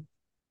time.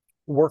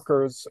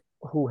 Workers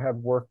who have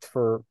worked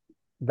for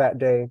that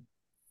day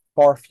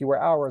far fewer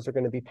hours are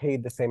going to be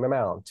paid the same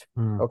amount.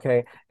 Mhm.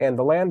 Okay. And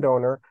the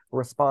landowner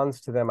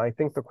responds to them. I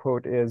think the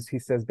quote is, he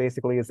says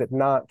basically, is it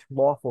not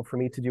lawful for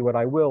me to do what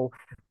I will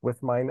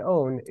with mine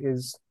own?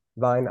 Is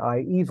thine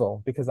eye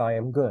evil because I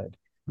am good?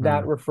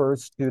 That Mhm.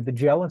 refers to the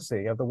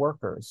jealousy of the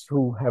workers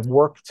who have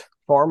worked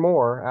far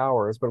more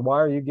hours. But why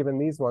are you giving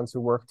these ones who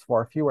worked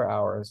far fewer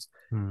hours,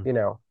 Mhm. you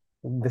know,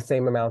 the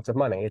same amount of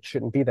money? It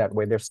shouldn't be that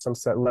way. There's some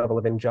level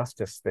of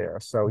injustice there.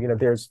 So,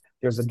 there's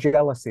a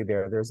jealousy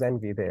there. There's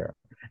envy there.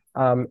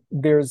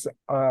 There's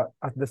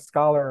the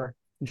scholar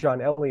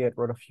John Eliot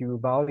wrote a few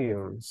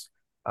volumes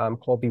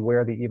called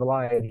 "Beware the Evil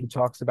Eye," and he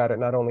talks about it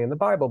not only in the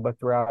Bible but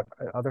throughout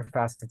other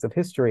facets of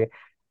history.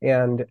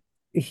 And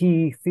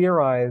he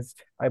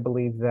theorized, I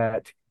believe,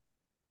 that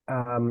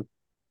um,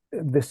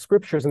 the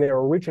scriptures in their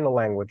original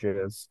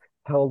languages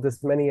held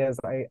as many as,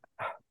 I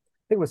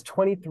think it was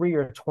 23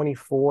 or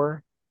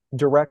 24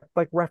 direct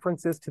like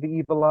references to the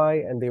evil eye,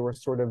 and they were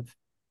sort of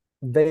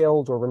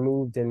veiled or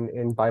removed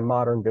in by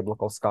modern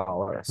biblical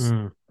scholars.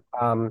 Mhm.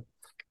 Um,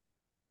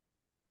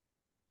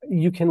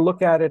 you can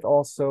look at it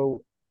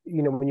also,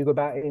 when you go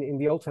back in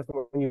the Old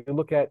Testament, when you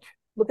look at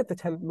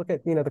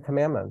the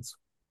commandments.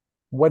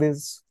 What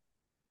is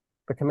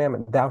the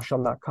commandment? Thou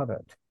shalt not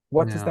covet.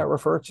 What does Yeah. that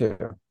refer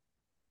to?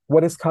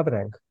 What is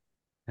coveting?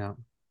 Yeah.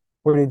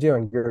 What are you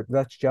doing?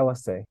 That's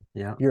jealousy.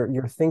 Yeah.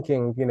 You're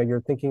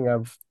thinking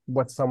of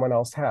what someone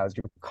else has.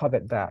 You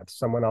covet that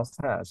someone else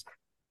has.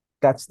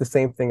 That's the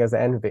same thing as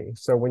envy.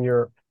 So when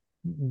you're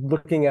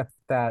looking at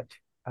that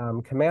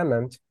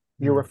commandment,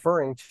 you're Mhm.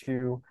 referring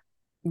to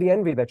the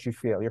envy that you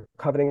feel. You're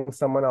coveting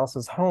someone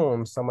else's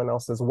home, someone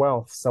else's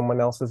wealth,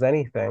 someone else's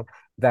anything.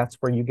 That's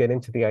where you get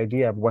into the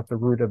idea of what the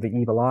root of the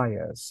evil eye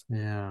is.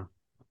 Yeah.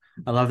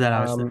 I love that.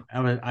 Um,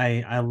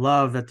 I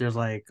love that there's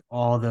like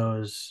all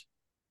those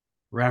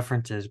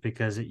references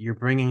because you're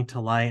bringing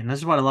to light, and this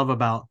is what I love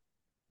about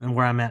and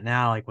where I'm at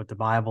now, like with the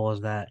Bible,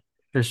 is that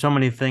there's so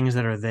many things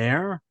that are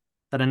there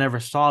that I never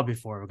saw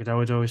before because I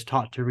was always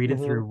taught to read it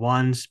mhm, through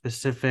one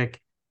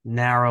specific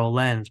narrow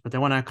lens. But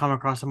then when I come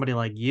across somebody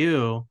like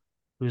you,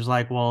 who's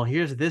like, well,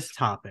 here's this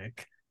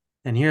topic,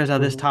 and here's how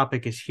this mhm.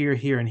 topic is here,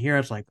 here, and here,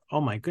 it's like,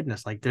 oh my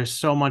goodness, like there's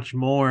so much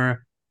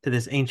more to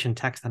this ancient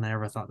text than I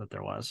ever thought that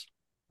there was.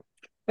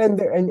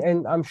 And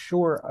I'm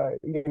sure,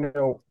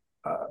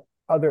 uh,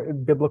 other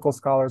biblical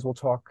scholars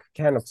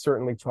can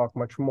certainly talk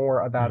much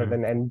more about it,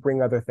 Hmm. and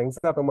bring other things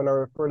up. And when I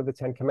refer to the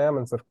Ten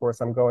Commandments, of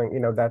course, I'm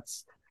going,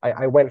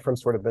 I went from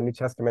sort of the New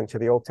Testament to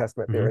the Old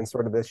Testament there Hmm. in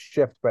sort of this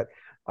shift.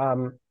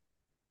 Um,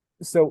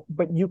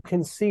 but you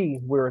can see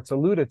where it's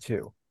alluded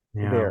to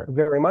Yeah. there,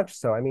 very much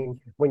so. I mean,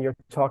 when you're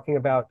talking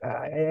about,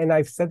 and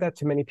I've said that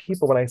to many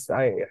people when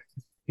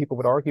people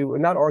would argue,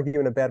 not argue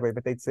in a bad way,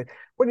 but they'd say,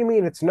 "What do you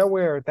mean? It's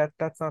nowhere.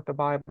 That's not the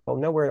Bible.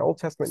 Nowhere in Old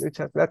Testament, New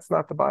Testament. That's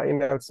not the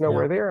Bible. It's Yeah.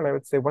 nowhere there." And I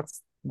would say,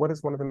 what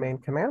is one of the main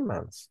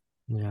commandments?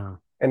 Yeah.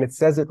 And it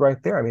says it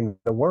right there. I mean,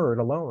 the word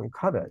alone,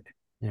 covet,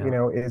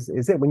 Yeah.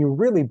 is it when you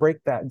really break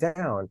that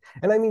down.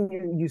 And I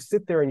mean, you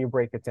sit there and you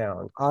break it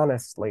down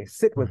honestly,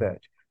 sit with Hmm.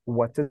 it.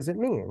 What does it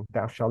mean?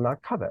 Thou shalt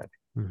not covet.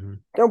 Hmm.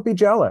 Don't be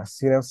jealous.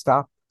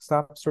 Stop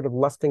sort of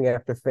lusting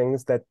after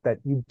things that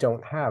you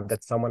don't have,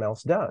 that someone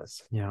else does.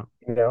 Yeah.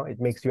 It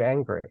makes you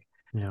angry.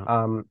 Yeah.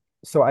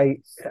 So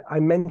I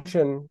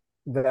mention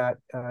that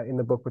in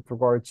the book with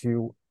regard to,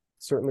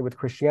 certainly with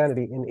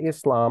Christianity. In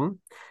Islam,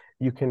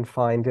 you can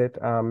find it.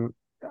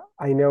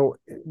 I know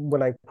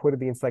when I quoted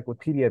the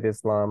Encyclopedia of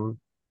Islam,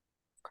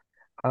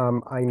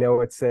 I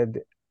know it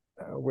said,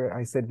 where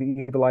I said,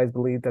 the evil eyes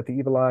believe that the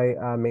evil eye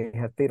may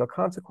have fatal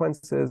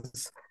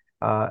consequences,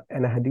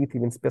 and a hadith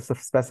even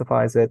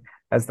specifies it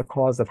as the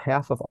cause of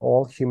half of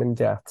all human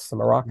deaths. A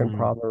Moroccan Mm.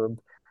 proverb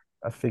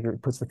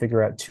puts the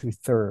figure at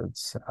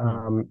 2/3.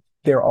 Mm.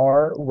 There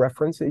are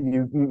references.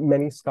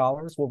 Many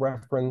scholars will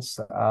reference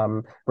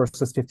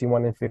verses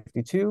 51 and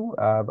 52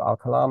 of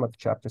Al-Kalam of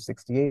chapter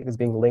 68 as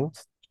being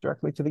linked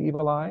directly to the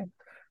evil eye.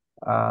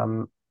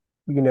 Um,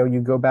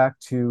 you go back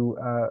to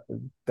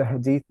the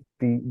Hadith,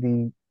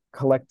 the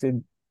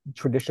collected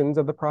traditions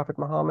of the Prophet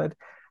Muhammad,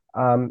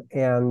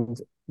 and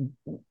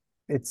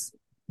it's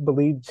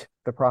believed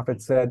the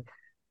Prophet said,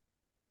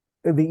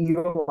 "The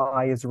evil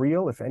eye is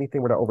real. If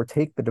anything were to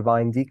overtake the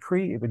divine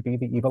decree, it would be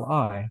the evil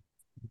eye."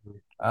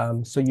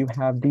 So you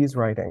have these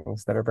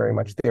writings that are very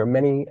much Mm. there.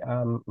 Many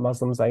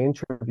Muslims I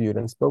interviewed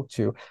and spoke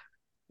to,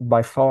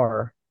 by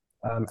far,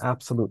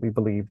 absolutely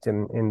believed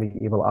in the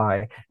evil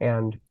eye,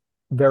 and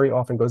very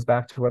often goes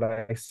back to what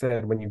I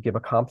said. When you give a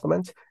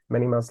compliment,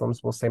 many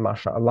Muslims will say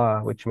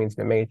 "MashaAllah," which means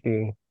 "May it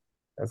be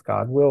as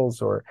God wills,"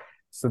 or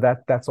so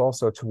that's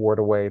also to ward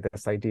away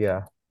this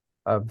idea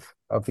of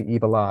the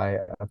evil eye,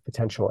 of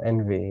potential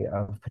envy,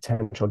 of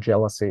potential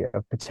jealousy,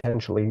 of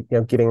potentially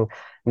giving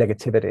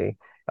negativity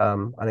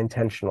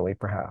unintentionally,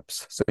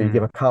 perhaps. So you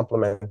give Mm. a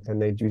compliment and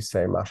they do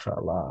say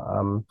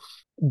 "MashaAllah."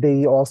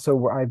 They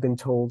also, I've been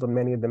told,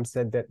 many of them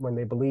said that when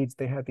they believed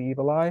they had the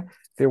evil eye,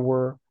 there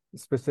were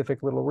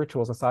specific little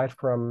rituals aside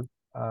from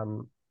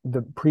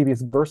the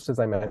previous verses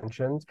I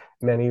mentioned.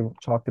 Many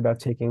talked about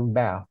taking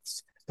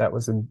baths. That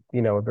was a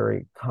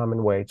very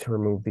common way to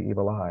remove the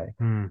evil eye.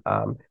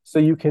 Mm. So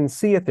you can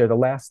see it there. The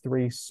last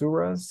three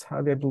surahs,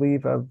 I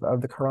believe, of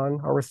the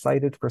Quran are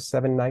recited for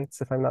 7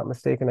 nights, if I'm not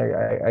mistaken.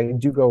 I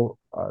do go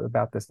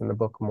about this in the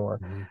book more.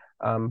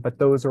 Mm. But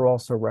those are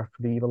also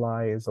the evil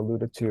eye is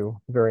alluded to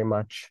very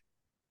much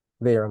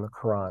there in the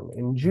Quran.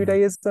 In Mm.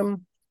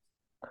 Judaism,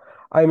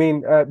 I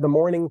mean, the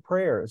morning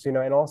prayers,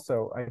 and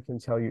also I can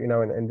tell you,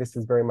 and this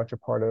is very much a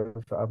part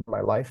of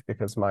my life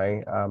because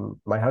my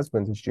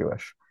husband is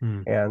Jewish.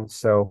 Mm. And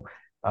so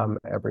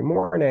every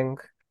morning,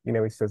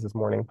 he says his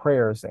morning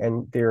prayers,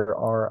 and there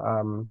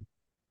are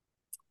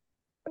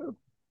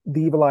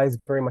the evil eye is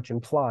very much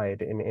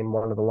implied in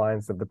one of the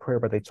lines of the prayer,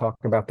 but they talk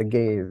about the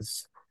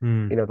gaze,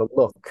 Mm. the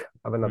look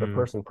of another Mm.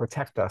 person,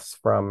 protect us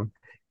from,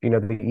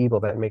 the evil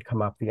that may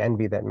come up, the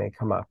envy that may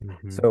come up.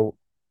 Mhm. So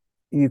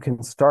you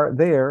can start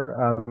there.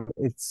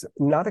 It's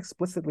not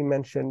explicitly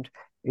mentioned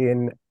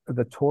in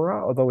the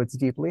Torah, although it's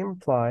deeply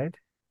implied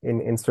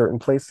in certain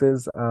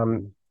places.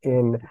 Mm.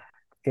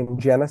 In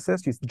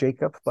Genesis,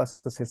 Jacob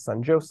blesses his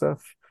son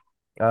Joseph,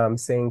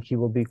 saying he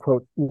will be,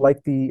 quote,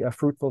 like the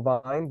fruitful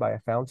vine by a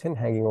fountain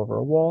hanging over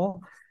a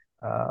wall.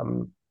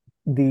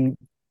 The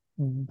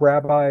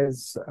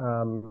rabbis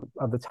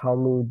of the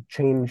Talmud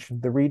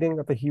changed the reading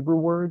of the Hebrew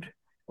word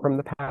from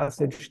the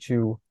passage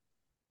to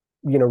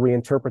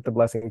reinterpret the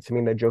blessing to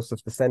mean that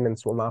Joseph's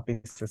descendants will not be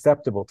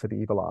susceptible to the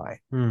evil eye.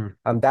 Mm.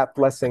 That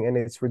blessing, and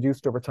it's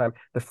reduced over time.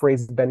 The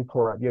phrase "Ben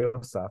Porat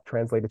Yosef,"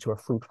 translated to a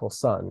fruitful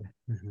son.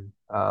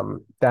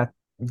 Mhm. That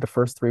the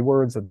first three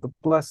words of the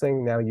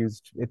blessing now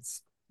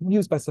it's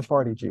used by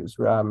Sephardi Jews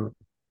to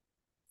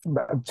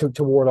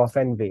ward off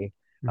envy,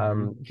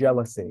 Mhm.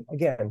 jealousy.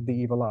 Again, the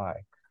evil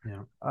eye.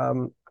 Yeah.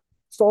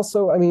 It's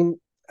also, I mean,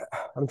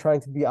 I'm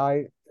trying to be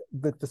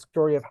the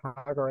story of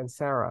Hagar and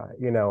Sarah,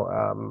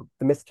 the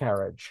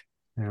miscarriage,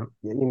 Yeah.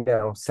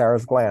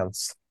 Sarah's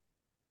glance,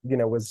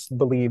 was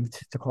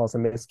believed to cause a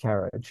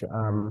miscarriage.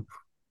 Mm.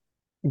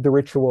 The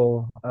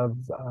ritual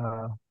of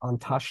on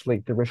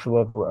Tashlit, the ritual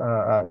of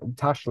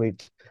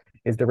Tashlit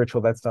is the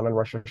ritual that's done on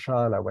Rosh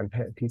Hashanah when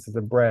pieces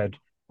of bread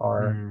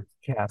are Mm.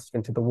 cast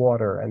into the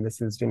water, and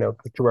this is to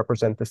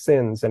represent the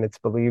sins. And it's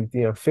believed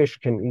fish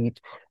can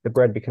eat the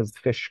bread because the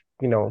fish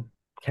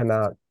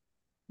cannot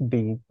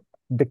be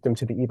victim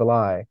to the evil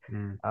eye.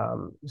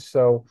 Mm.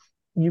 So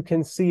you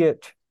can see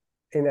it,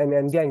 and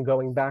again,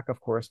 going back,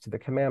 of course, to the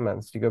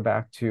commandments, you go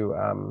back to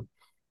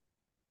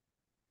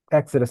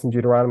Exodus and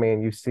Deuteronomy,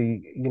 and you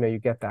see, you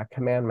get that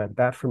commandment.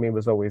 That for me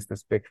was always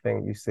this big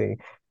thing. You see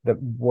that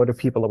what do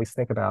people always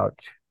think about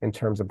in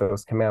terms of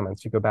those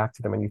commandments? You go back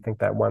to them and you think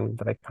that one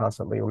that I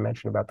constantly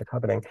mention about the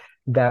coveting,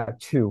 that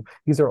too.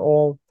 These are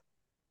all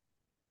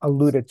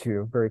alluded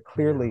to very Yeah.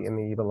 clearly in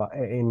the evil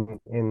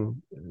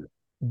in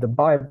the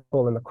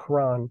Bible, in the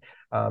Quran,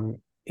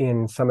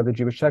 in some of the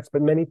Jewish texts,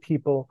 but many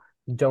people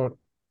don't.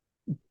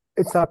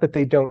 It's not that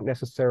they don't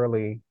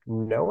necessarily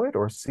know it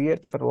or see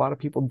it, but a lot of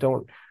people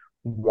don't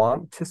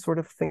want to sort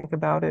of think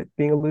about it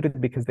being alluded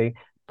because they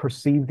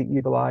perceive the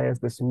evil eye as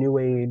this new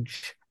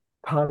age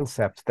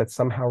concept that's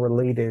somehow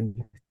related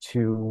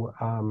to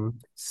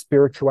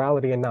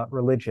spirituality and not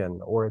religion,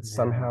 or it's Yeah.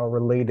 somehow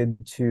related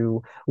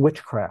to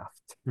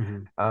witchcraft.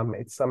 Hmm.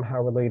 It's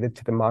somehow related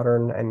to the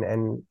modern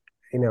and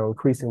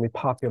increasingly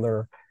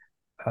popular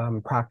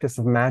practice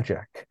of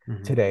magic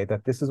Hmm. today,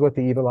 that this is what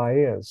the evil eye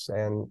is.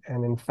 And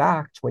in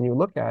fact, when you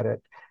look at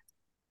it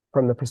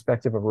from the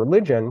perspective of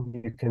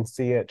religion, you can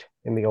see it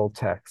in the old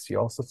texts. You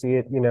also see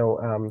it,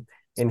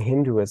 in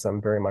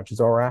Hinduism very much,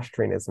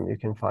 Zoroastrianism, you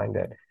can find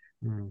it.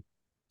 Mm.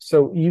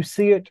 So you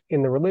see it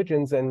in the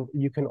religions, and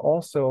you can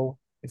also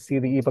see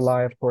the evil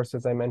eye, of course,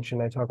 as I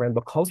mentioned, I talk about,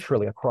 but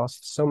culturally across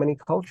so many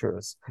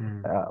cultures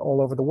Mm.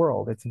 all over the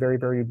world. It's very,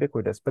 very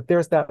ubiquitous. But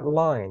there's that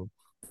line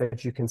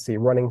that you can see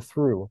running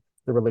through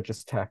the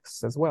religious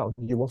texts as well.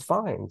 You will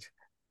find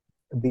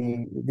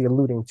the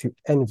alluding to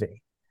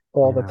envy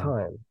all the Yeah.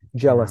 time, Yeah.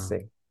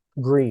 jealousy,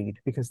 greed,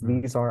 because Mm.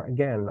 these are,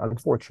 again,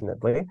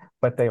 unfortunately,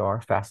 but they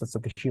are facets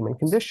of the human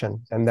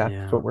condition. And that's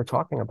Yeah. what we're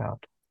talking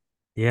about.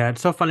 Yeah,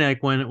 it's so funny.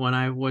 Like when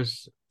I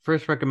was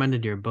first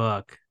recommended your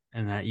book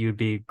and that you'd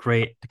be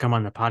great to come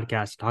on the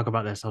podcast to talk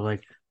about this, I was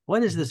like,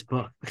 "What is this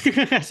book?"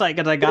 It's like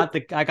because I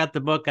got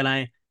the book and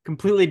I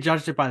completely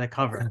judged it by the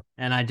cover,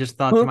 and I just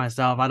thought to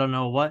myself, "I don't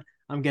know what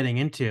I'm getting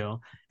into."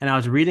 And I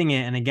was reading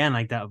it, and again,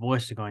 like that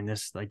voice going,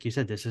 "This, like you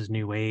said, this is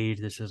new age.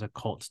 This is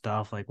occult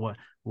stuff. Like what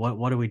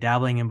are we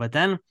dabbling in?" But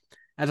then,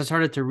 as I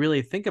started to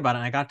really think about it,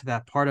 and I got to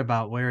that part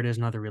about where it is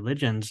in other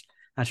religions.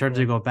 I started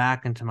to go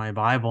back into my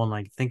Bible and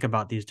like think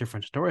about these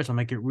different stories. I'm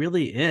like, it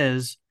really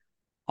is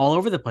all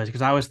over the place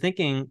because I was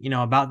thinking,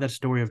 about that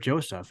story of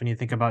Joseph, and you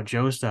think about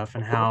Joseph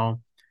and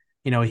how,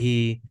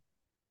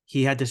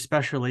 he had this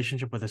special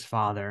relationship with his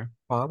father.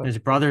 Father, His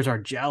brothers are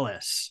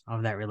jealous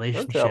of that they're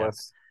relationship,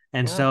 jealous.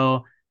 and Yeah.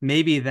 so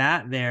maybe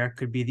that there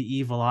could be the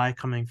evil eye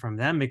coming from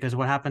them because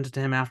what happens to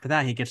him after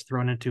that? He gets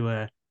thrown into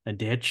a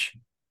ditch,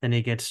 then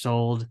he gets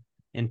sold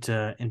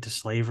into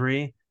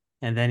slavery,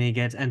 and then he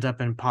gets ends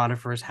up in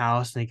Potiphar's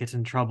house and he gets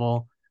in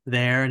trouble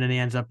there, and then he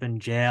ends up in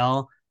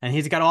jail, and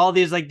he's got all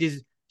these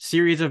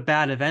series of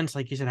bad events,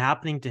 like you said,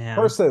 happening to him.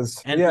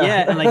 Horses. And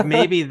yeah, and like Yeah.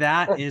 maybe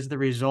that is the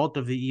result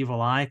of the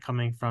evil eye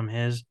coming from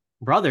his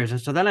brothers. And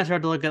so then I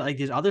started to look at like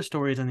these other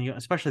stories in the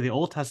especially the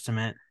Old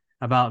Testament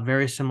about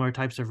very similar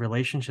types of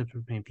relationships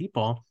between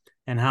people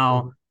and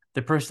how Mhm.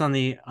 the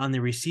person on the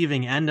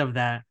receiving end of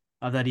that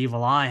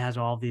evil eye has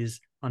all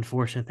these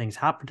unfortunate things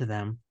happen to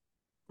them.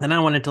 Then I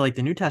went into like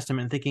the New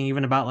Testament and thinking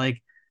even about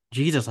like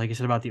Jesus, like you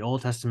said about the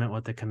Old Testament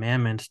with the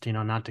commandments,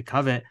 not to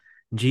covet.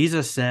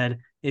 Jesus said,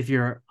 if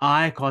your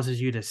eye causes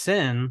you to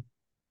sin,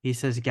 he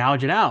says,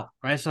 gouge it out,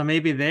 right? So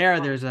maybe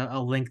there's a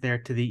link there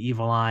to the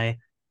evil eye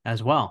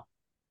as well.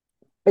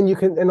 And you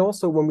can, and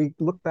also when we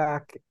look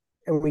back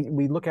and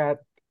we look at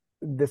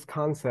this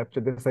concept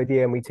or this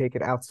idea and we take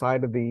it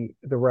outside of the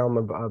realm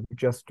of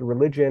just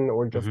religion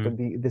or just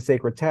Mm-hmm. of the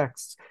sacred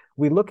texts,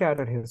 we look at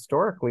it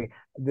historically,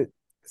 the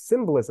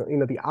symbolism,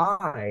 the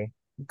eye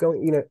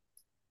going,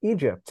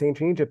 Egypt,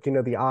 ancient Egypt,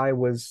 the eye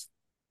was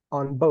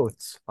on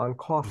boats, on Mm-hmm.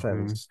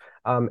 coffins.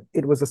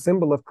 It was a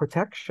symbol of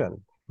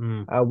protection.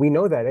 Mm-hmm. We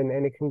know that,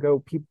 and it can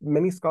go.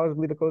 Many scholars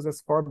believe it goes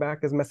as far back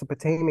as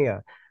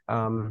Mesopotamia.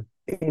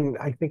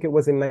 I think it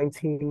was in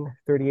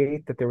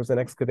 1938 that there was an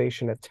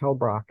excavation at Tel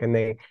Brak, and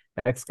they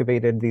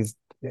excavated these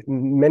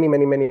many,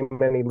 many, many,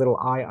 many little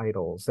eye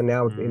idols. And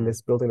now in Mm-hmm.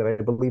 this building that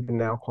I believe in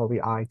now called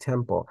the Eye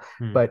Temple,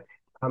 but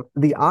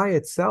the eye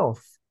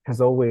itself has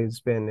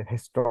always been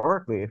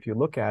historically, if you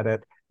look at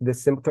it,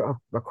 this symbol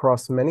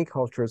across many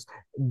cultures,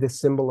 this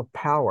symbol of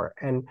power,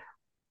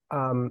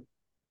 um,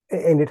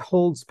 and it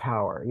holds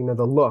power.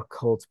 The look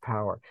holds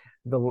power.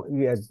 The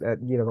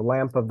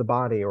lamp of the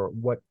body or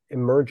what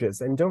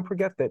emerges. And don't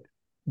forget that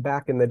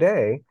back in the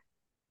day,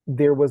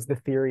 there was the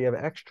theory of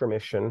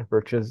extramission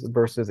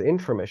versus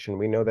intramission.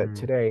 We know that Mm-hmm.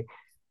 today,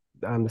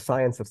 the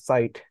science of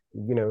sight,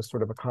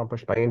 sort of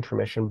accomplished by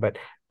intramission. But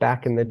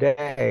back in the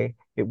day,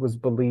 it was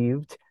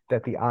believed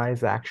that the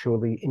eyes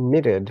actually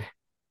emitted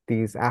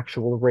these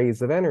actual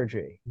rays of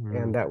energy, Mm-hmm.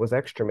 and that was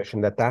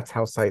extramission. That's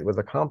how sight was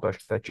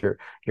accomplished. That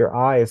your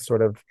eyes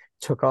sort of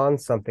took on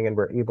something and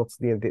were able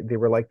to. They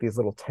were like these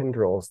little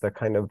tendrils that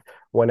kind of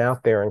went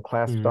out there and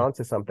clasped Mm-hmm.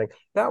 onto something.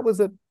 That was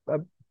a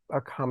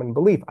common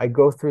belief. I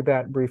go through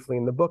that briefly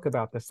in the book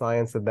about the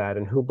science of that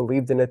and who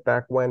believed in it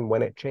back when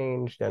it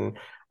changed, and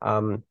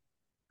um,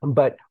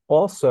 but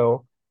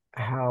also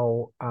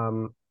how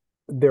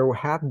there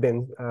have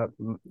been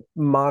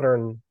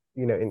modern,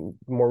 in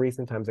more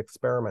recent times,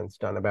 experiments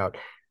done about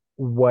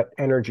what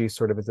energy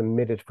sort of is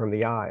emitted from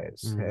the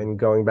eyes, Mm-hmm. and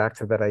going back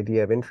to that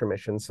idea of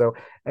intromission. So,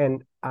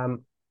 and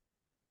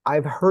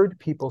I've heard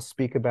people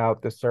speak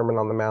about the Sermon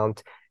on the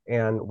Mount,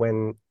 and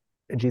when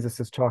Jesus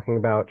is talking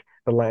about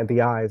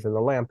the eyes and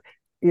the lamp,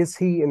 is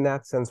he in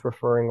that sense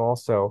referring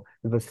also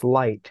this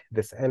light,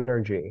 this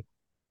energy,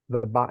 the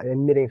body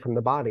emitting from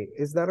the body?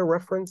 Is that a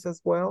reference as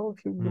well?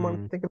 If you want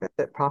to Mm. think of it,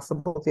 that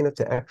possible,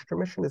 to extra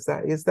mission, is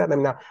that? I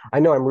mean, now I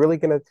know I'm really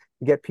going to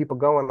get people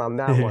going on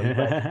that one,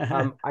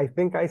 but I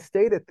think I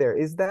stated there.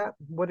 Is that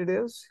what it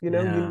is?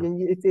 Yeah.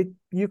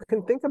 You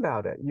can think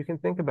about it. You can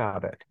think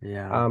about it.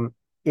 Yeah. Um,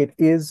 it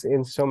is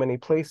in so many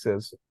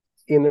places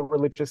in the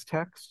religious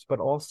text, but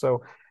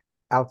also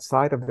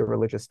outside of the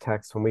religious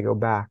text when we go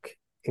back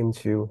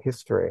into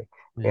history,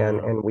 Yeah.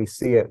 and we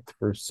see it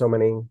through so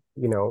many,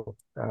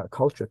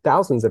 culture,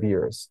 thousands of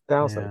years,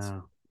 thousands.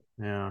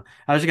 Yeah. Yeah.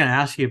 I was just gonna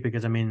ask you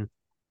because I mean,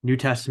 New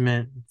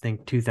Testament, I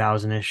think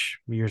 2000-ish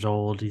years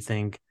old. You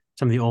think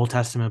some of the Old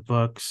Testament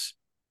books,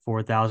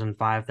 4,000,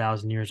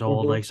 5,000 years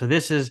old. Hmm. Like, so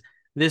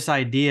this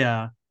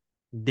idea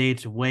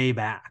dates way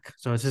back.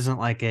 So this isn't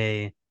like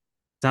it's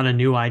not a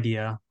new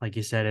idea. Like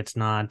you said, it's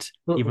not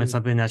even Mm-mm.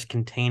 something that's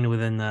contained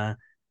within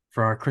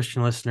for our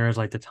Christian listeners,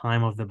 like the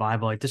time of the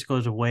Bible. Like this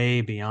goes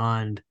way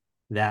beyond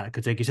that.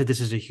 Because, like you said,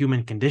 this is a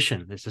human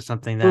condition. This is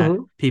something that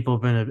Hmm. people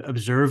have been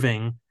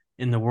observing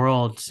in the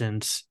world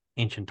since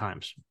ancient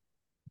times.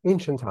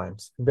 Ancient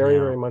times, very, Yeah.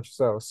 very much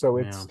so. So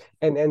Yeah. it's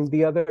and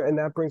the other, and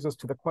that brings us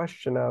to the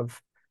question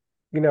of,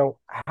 you know,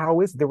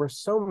 how is there were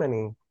so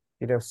many,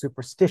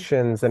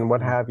 superstitions and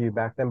what Mm, have you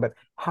back then, but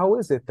how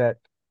is it that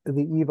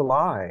the evil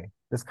eye,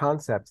 this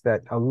concept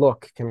that a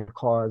look can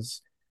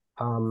cause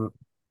um,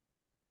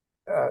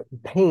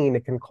 pain,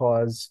 it can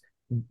cause,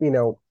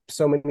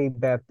 so many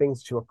bad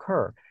things to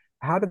occur.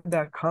 How did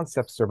that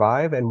concept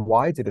survive, and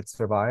why did it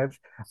survive?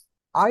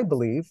 I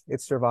believe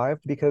it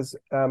survived because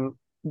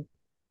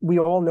we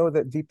all know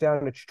that deep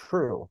down it's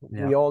true.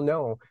 yeah. We all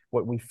know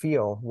what we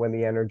feel when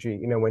the energy,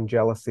 when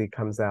jealousy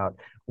comes out.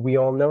 We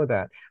all know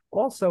that.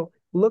 Also,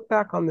 look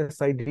back on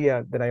this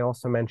idea that I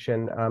also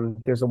mentioned.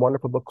 There's a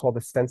wonderful book called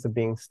The Sense of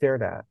Being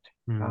Stared At.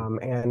 Mm,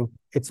 And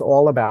it's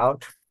all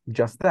about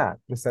just that,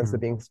 the sense of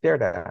mm, being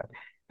stared at.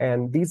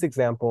 And these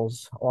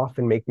examples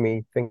often make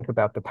me think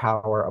about the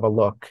power of a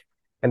look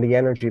and the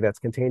energy that's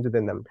contained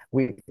within them.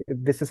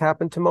 This has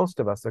happened to most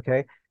of us,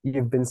 okay?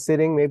 You've been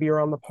sitting, maybe you're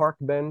on the park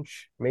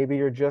bench, maybe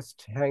you're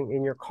just hang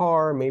in your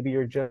car, maybe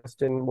you're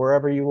just in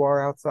wherever you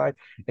are outside,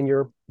 and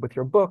you're with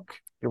your book,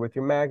 you're with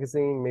your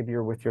magazine, maybe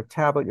you're with your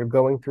tablet, you're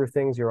going through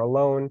things, you're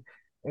alone,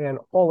 and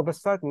all of a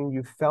sudden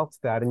you felt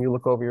that, and you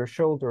look over your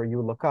shoulder, or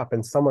you look up,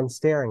 and someone's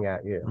staring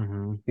at you.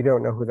 mm-hmm, You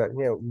don't know who that,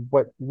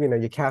 what,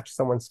 you catch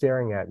someone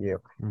staring at you.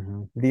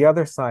 mm-hmm, The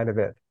other side of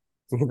it,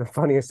 the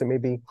funniest, that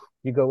maybe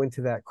you go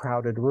into that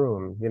crowded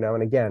room,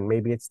 and again,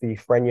 maybe it's the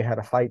friend you had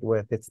a fight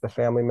with, it's the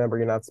family member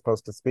you're not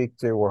supposed to speak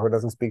to, or who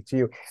doesn't speak to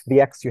you, the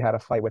ex you had a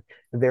fight with.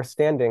 They're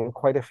standing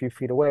quite a few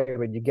feet away,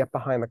 but you get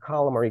behind the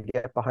column, or you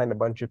get behind a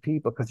bunch of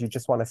people because you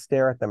just want to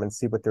stare at them and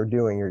see what they're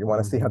doing, or you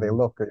want to see how they mm-hmm.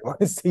 look, or you want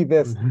to see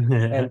this.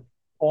 And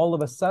all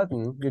of a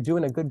sudden, you're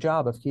doing a good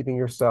job of keeping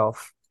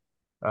yourself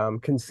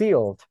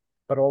concealed.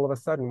 But all of a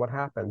sudden, what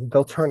happens?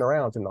 They'll turn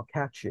around and they'll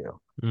catch you.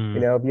 Mm,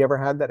 Have you ever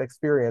had that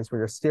experience where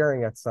you're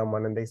staring at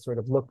someone and they sort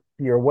of look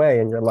your way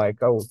and you're like,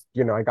 oh,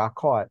 I got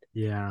caught?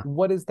 yeah.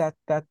 What is that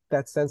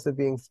sense of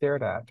being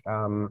stared at?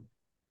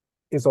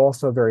 Is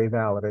also very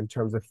valid in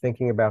terms of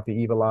thinking about the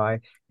evil eye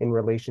in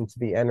relation to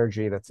the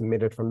energy that's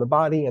emitted from the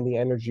body and the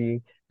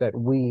energy that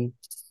we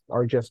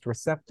are just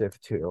receptive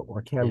to,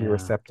 or can be Yeah.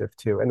 receptive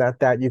to. And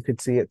that you could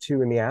see it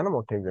too in the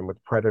animal kingdom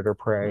with predator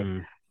prey,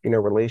 Mm,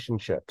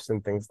 relationships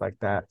and things like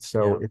that.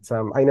 So yeah. it's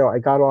I know I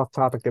got off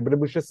topic there, but it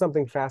was just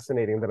something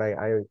fascinating that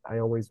I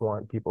always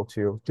want people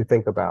to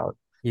think about.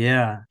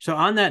 Yeah. So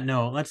on that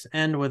note, let's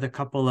end with a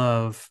couple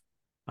of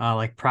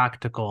like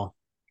practical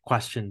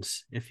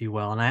questions, if you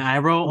will. And I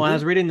wrote when I Hmm.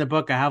 was reading the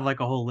book, I have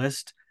like a whole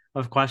list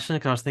of questions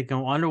because I was thinking,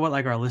 I wonder what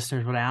like our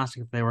listeners would ask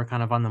if they were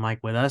kind of on the mic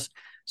with us.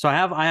 So I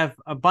have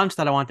a bunch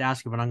that I want to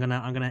ask you, but I'm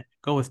gonna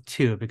go with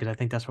two because I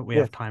think that's what we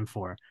Yeah. have time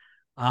for.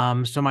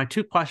 So my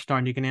two questions are,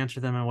 and you can answer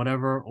them in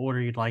whatever order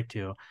you'd like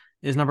to,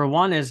 is number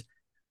one is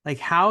like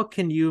how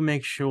can you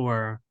make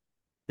sure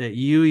that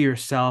you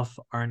yourself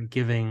aren't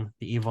giving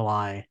the evil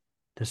eye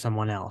to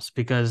someone else?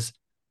 Because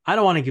I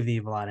don't want to give the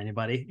evil eye to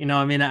anybody.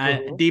 I mean, I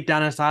Hmm. deep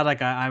down inside,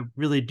 like I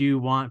really do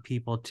want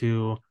people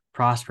to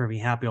prosper, be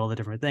happy, all the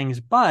different things.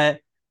 But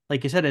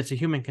like you said, it's a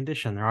human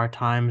condition. There are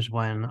times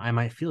when I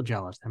might feel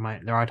jealous.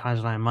 There are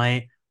times when I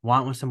might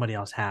want what somebody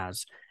else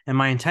has. And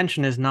my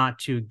intention is not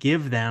to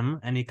give them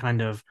any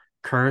kind of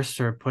curse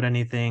or put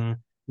anything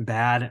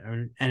bad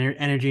or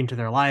energy into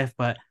their life,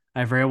 but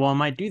I very well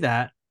might do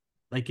that,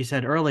 like you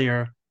said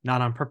earlier,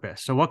 not on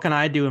purpose. So what can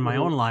I do in my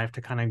Hmm. own life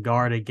to kind of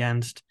guard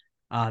against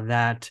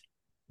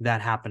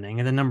that happening?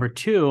 And then number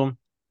two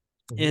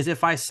Hmm. is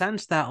if I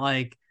sense that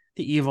like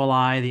the evil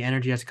eye, the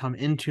energy has come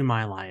into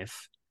my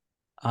life.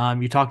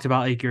 You talked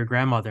about like your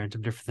grandmother and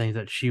some different things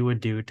that she would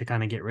do to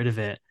kind of get rid of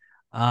it.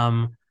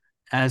 Um,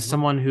 as Hmm.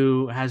 someone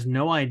who has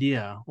no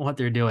idea what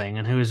they're doing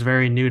and who is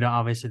very new to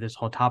obviously this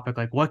whole topic,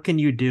 like what can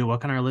you do?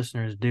 What can our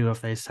listeners do if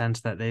they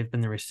sense that they've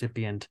been the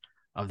recipient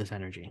of this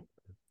energy?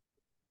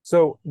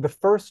 So the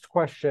first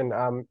question,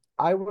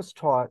 I was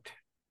taught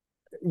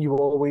you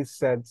always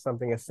said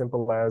something as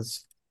simple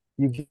as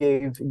you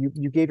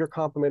gave your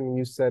compliment and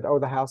you said, "Oh,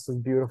 the house is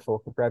beautiful.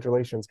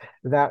 Congratulations."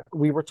 That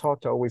we were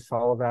taught to always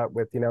follow that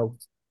with,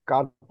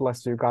 "God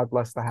bless you, God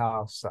bless the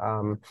house."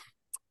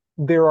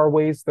 There are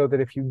ways though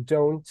that if you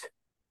don't,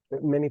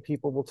 many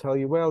people will tell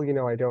you, "Well,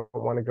 I don't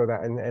want to go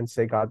that and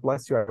say God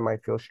bless you. I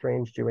might feel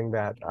strange doing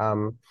that."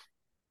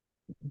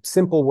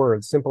 Simple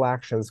words, simple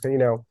actions.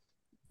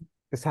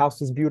 This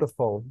house is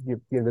beautiful.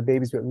 The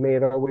baby's, may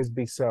it always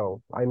be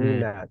so. I mean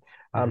Mm, that.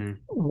 mm-hmm,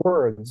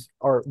 Words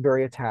are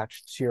very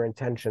attached to your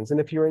intentions, and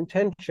if your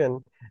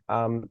intention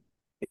um,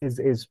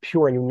 is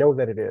pure, and you know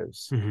that it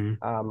is, mm-hmm,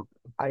 um,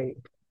 I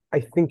I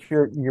think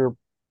you're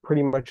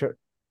pretty much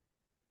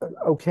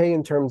okay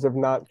in terms of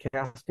not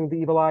casting the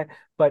evil eye.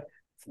 But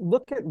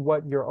look at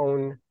what your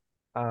own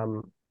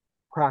um,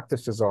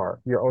 practices are,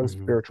 your own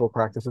mm-hmm, spiritual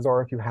practices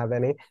are, if you have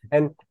any,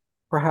 and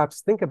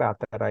perhaps think about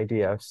that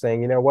idea of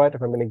saying, what,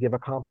 if I'm going to give a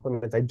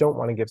compliment, I don't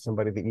want to give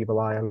somebody the evil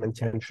eye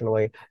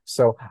unintentionally.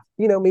 So,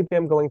 maybe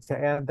I'm going to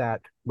add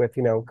that with,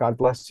 God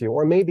bless you.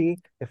 Or maybe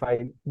if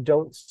I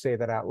don't say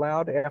that out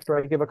loud after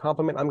I give a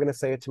compliment, I'm going to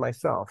say it to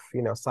myself,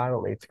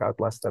 silently, to God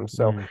bless them.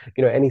 So, mm,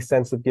 any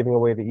sense of giving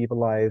away the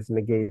evil eye is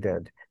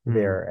negated mm,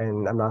 there,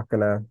 and I'm not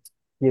going to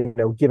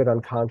give it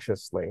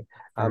unconsciously.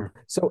 sure.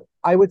 So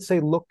I would say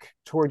look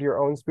toward your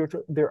own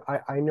spiritual.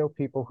 I know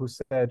people who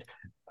said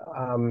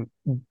um,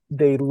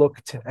 they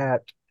looked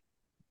at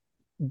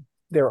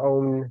their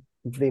own,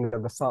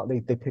 the psalm.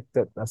 They picked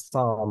a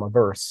psalm, a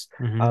verse,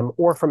 Mm-hmm,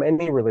 or from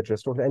any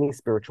religious or any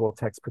spiritual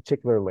text,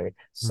 particularly. mm,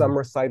 Some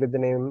recited the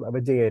name of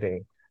a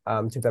deity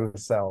to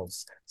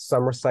themselves.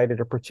 Some recited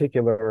a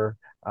particular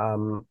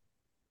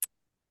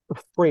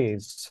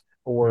phrase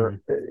or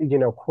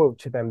mm, quote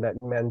to them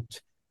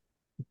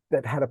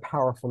that had a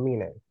powerful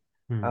meaning.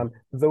 mm.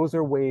 Those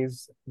are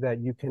ways that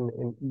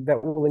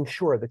that will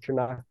ensure that you're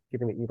not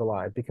giving the evil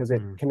eye because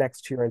it Mm.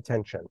 connects to your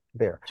intention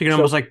there. So you can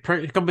almost So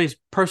like it can be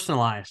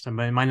personalized. I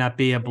mean, it might not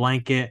be a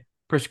blanket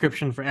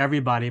prescription for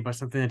everybody, but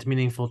something that's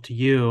meaningful to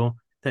you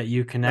that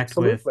you connect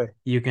with. absolutely.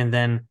 You can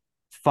then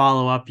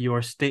follow up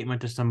your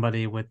statement to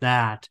somebody with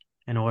that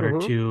in order Hmm.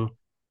 to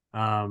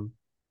um,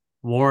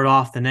 ward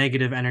off the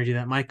negative energy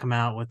that might come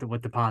out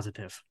with the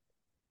positive.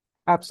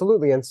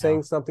 Absolutely. And Yeah,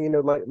 saying something,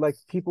 like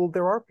people,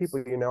 there are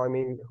people, I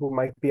mean, who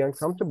might be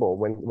uncomfortable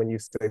when you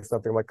say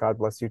something like God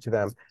bless you to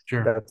them.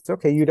 sure. That's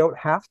okay. You don't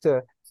have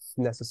to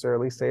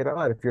necessarily say it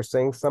out. If you're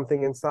saying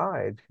something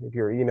inside, if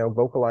you're,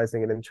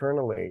 vocalizing it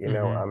internally,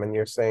 Mm-hmm. and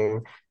you're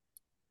saying,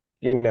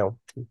 you know,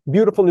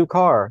 beautiful new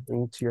car,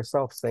 and to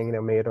yourself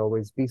saying, may it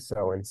always be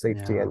so in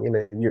safety. Yeah,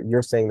 And,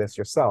 you're saying this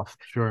yourself.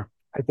 sure.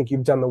 I think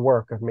you've done the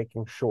work of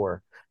making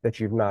sure that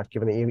you've not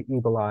given the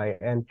evil eye.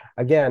 And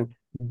again,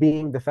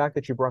 being the fact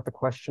that you brought the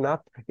question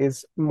up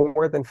is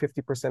more than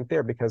 50%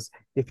 there, because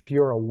if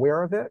you're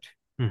aware of it,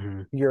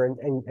 Mm-hmm.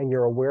 and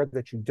you're aware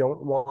that you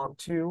don't want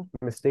to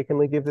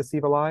mistakenly give this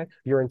evil eye,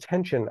 your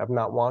intention of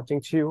not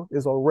wanting to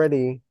is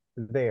already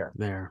there.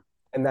 There.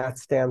 And that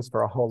stands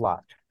for a whole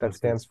lot. That Mm-hmm.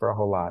 stands for a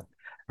whole lot.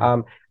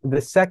 Sure.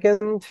 The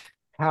second,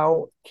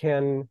 how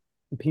can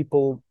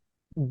people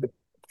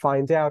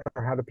find out,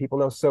 or how do people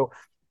know? So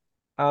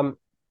um,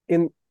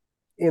 in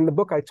in the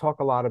book, I talk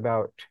a lot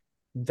about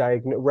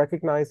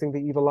recognizing the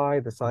evil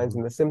eye, the signs Mm-hmm.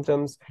 and the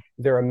symptoms.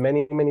 There are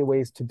many, many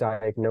ways to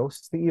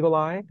diagnose the evil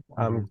eye.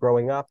 Mm-hmm.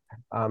 Growing up,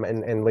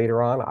 and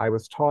later on, I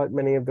was taught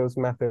many of those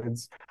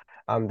methods.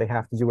 They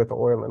have to do with the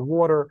oil and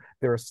water.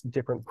 There are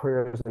different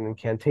prayers and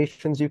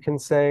incantations you can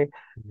say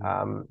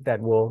Mm-hmm. that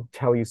will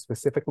tell you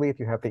specifically if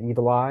you have the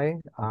evil eye.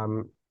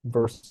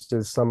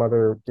 Versus some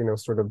other,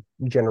 sort of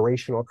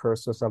generational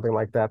curse or something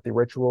like that. The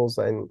rituals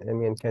and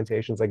the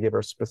incantations I give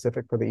are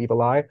specific for the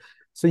evil eye.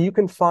 So you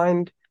can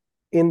find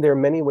in there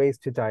many ways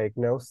to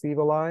diagnose the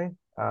evil eye.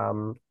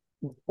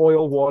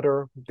 Oil,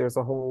 water, there's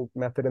a whole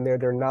method in there.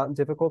 They're not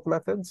difficult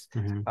methods,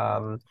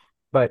 Mm-hmm.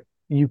 but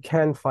you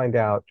can find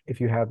out if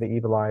you have the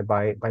evil eye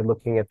by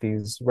looking at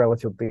these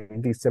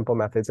simple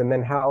methods. And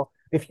then how,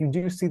 if you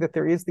do see that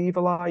there is the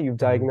evil eye, you've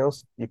Mm-hmm.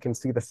 diagnosed, you can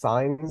see the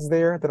signs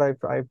there that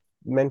I've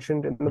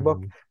mentioned in the book.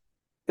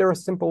 Mm-hmm. There are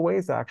simple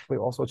ways actually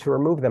also to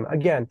remove them.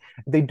 Again,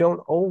 they don't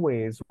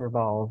always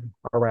revolve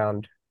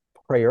around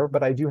prayer,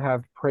 but I do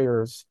have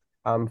prayers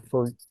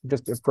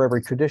for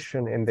every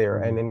tradition in there,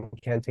 and Mm-hmm.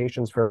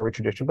 incantations for every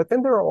tradition. But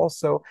then there are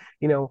also,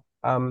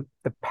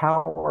 the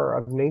power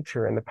of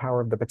nature and the power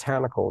of the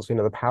botanicals,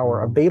 the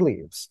power of Mm-hmm. bay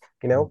leaves,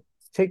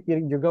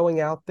 you're going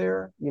out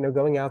there,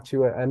 going out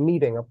to a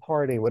meeting, a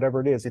party,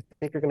 whatever it is. You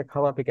think you're going to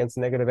come up against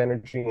negative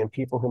energy and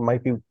people who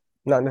might be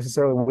not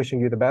necessarily wishing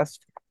you the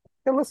best.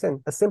 And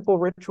listen, a simple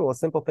ritual, a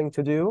simple thing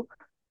to do,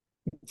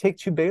 take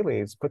two bay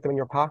leaves, put them in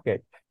your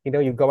pocket.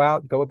 You go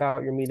out, go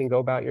about your meeting, go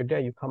about your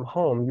day. You come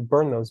home, you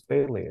burn those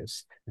bay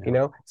leaves.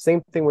 Yeah.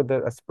 Same thing with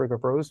a sprig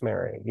of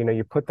rosemary.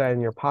 You put that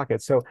in your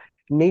pocket. So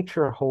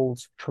nature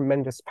holds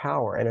tremendous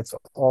power, and it's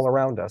all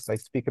around us. I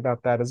speak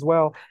about that as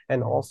well,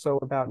 and Mm-hmm. also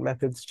about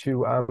methods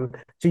to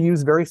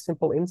use very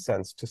simple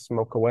incense to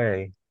smoke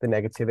away the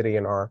negativity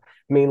in our,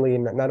 mainly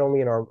in, not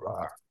only in our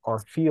our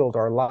field,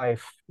 our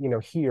life,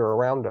 here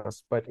around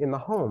us, but in the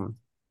home,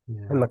 in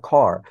Yeah. the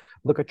car.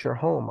 Look at your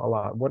home a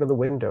lot. What are the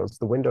windows?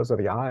 The windows are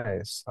the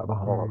eyes of a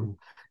home.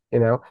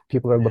 Mm,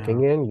 People are yeah.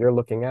 looking in, you're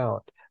looking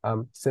out.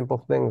 Simple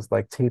things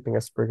like taping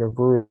a sprig of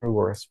rue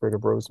or a sprig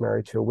of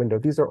rosemary to a window.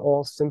 These are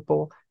all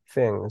simple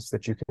things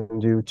that you can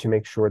do to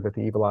make sure that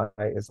the evil eye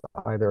is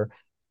either,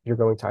 you're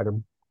going to either,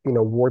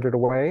 ward it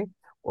away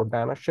or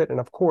banish it. And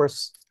of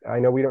course, I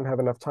know we don't have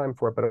enough time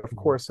for it, but of Mm,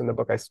 course, in the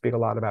book, I speak a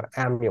lot about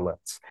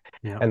amulets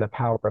yeah. and the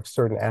power of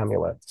certain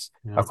amulets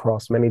Yeah.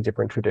 across many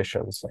different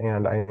traditions.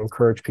 And I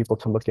encourage people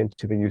to look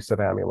into the use of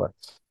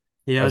amulets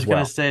Yeah, I was as gonna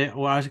well. say,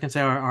 well, I was gonna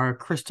say, are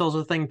crystals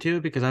a thing too?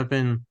 Because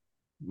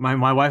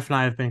my wife and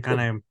I have been kind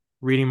of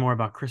reading more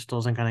about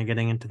crystals and kind of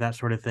getting into that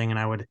sort of thing. And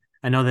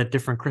I know that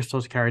different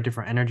crystals carry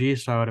different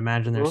energies, so I would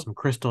imagine there's Mhm. some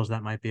crystals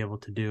that might be able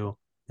to do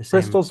the same.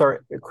 Crystals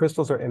are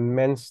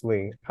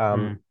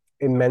Mm,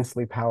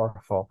 immensely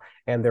powerful,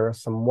 and there are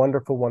some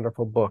wonderful,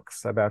 wonderful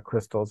books about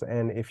crystals.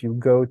 And if you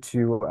go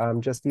to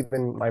just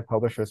even my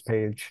publisher's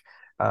page,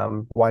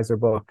 Wiser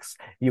Books,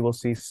 you will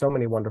see so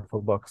many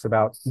wonderful books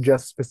about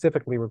just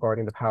specifically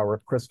regarding the power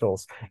of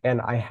crystals.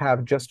 And I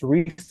have just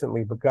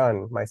recently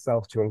begun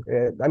myself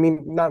I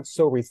mean, not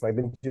so recently, I've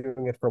been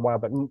doing it for a while,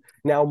 but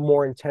now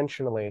more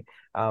intentionally,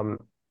 um,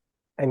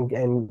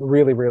 and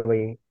really,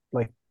 really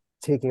like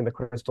taking the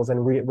crystals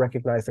and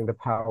recognizing the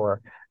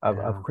power of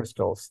yeah.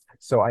 crystals.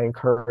 So I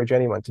encourage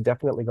anyone to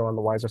definitely go on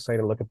the Wiser site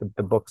and look at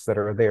the books that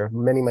are there.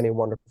 Many, many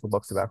wonderful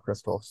books about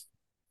crystals.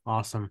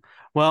 Awesome.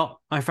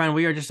 Well, my friend,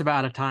 we are just about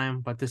out of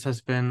time, but this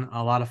has been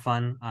a lot of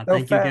fun. So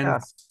Thank you again.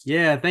 fast.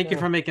 Yeah, thank you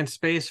Yeah. for making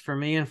space for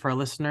me and for our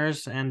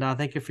listeners, and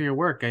thank you for your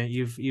work.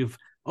 You've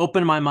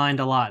opened my mind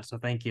a lot, so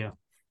thank you.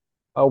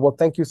 Oh, well,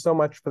 thank you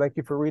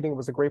for reading. It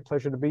was a great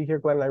pleasure to be here,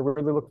 Glenn. And I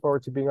really look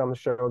forward to being on the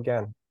show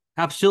again.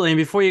 Absolutely. And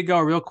before you go,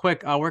 real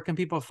quick, where can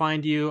people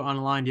find you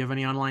online? Do you have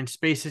any online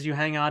spaces you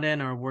hang out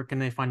in, or where can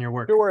they find your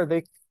work? Sure,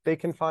 they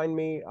can find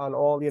me on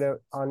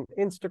on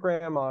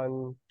Instagram,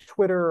 on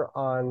Twitter,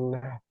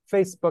 on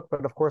Facebook,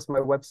 but of course my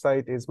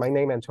website is my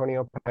name,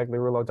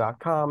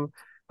 AntonioPagliarulo.com.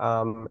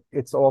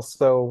 It's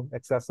also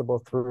accessible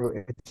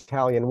through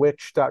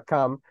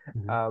ItalianWitch.com.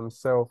 Mhm.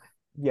 So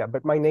yeah,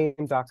 but my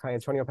name.com,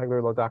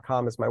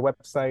 AntonioPagliarulo.com is my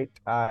website,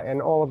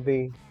 and all of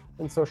the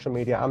in social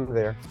media, I'm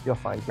there. You'll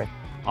find me.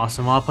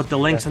 Awesome. Well, I'll put the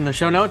Yeah. links in the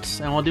show notes,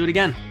 and we'll do it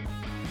again.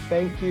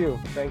 Thank you.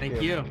 Thank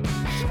Thank you.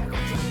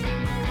 you.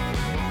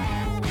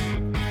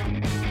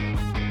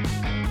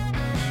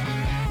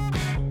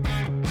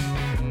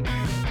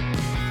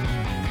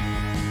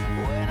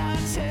 When I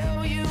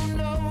tell you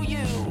know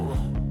you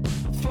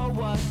throw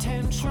a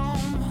tantrum,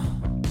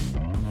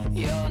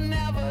 you're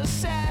never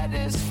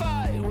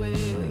satisfied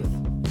with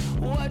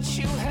what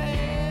you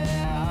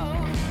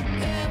have.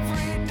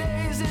 Every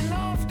day's an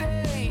off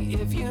day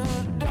if you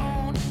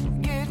don't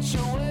get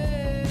your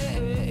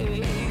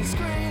way.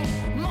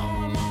 Scream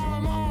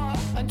more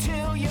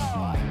until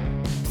your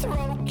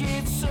throat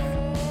gets sore.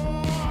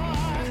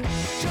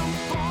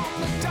 Jump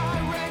on the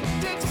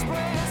direct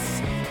express.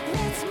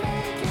 Let's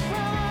make it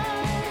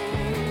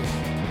right.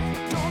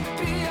 Don't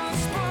be a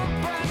spoiled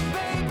brat,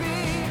 baby.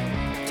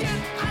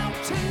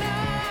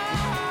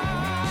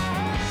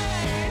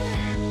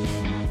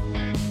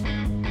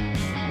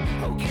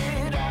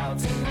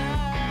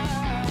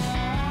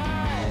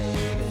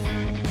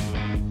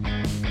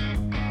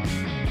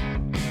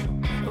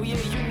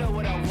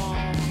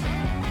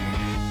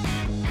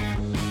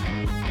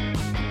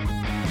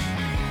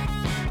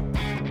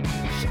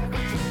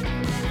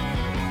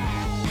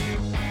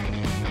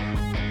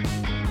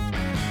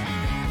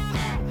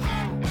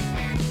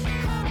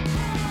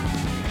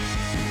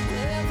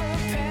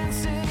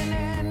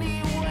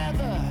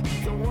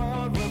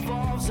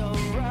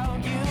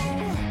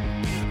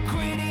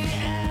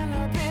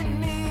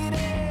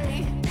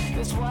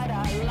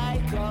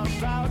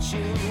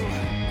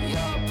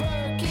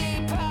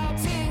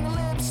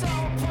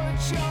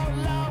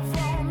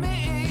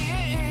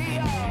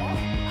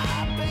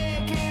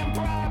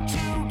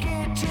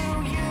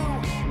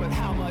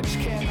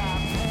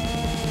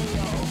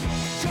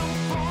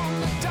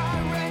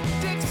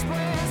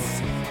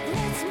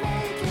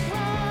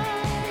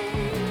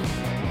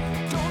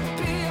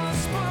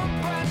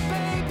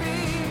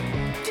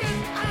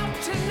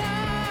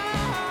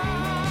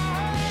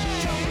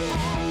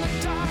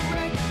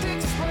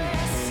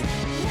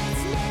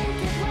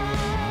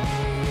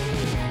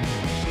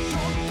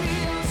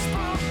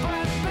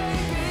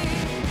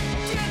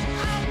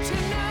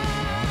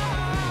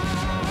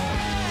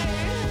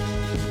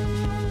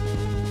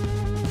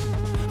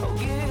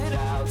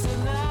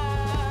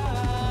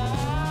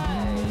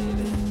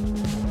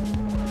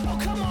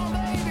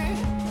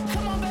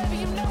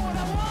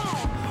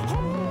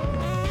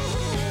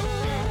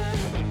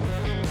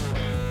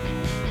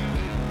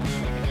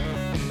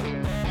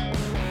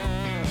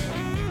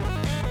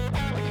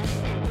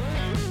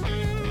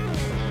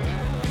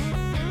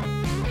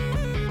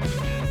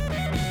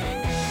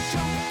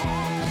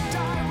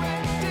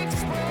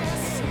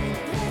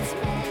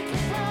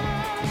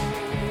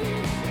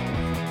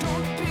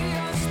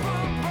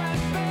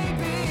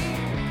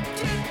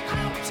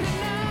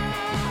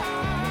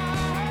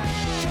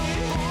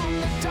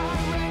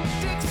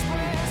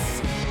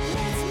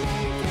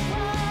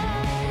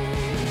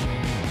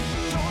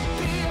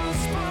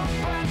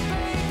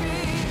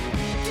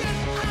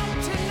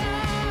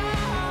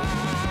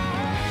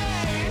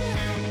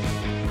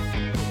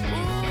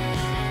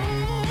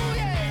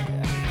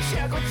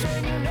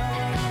 when you know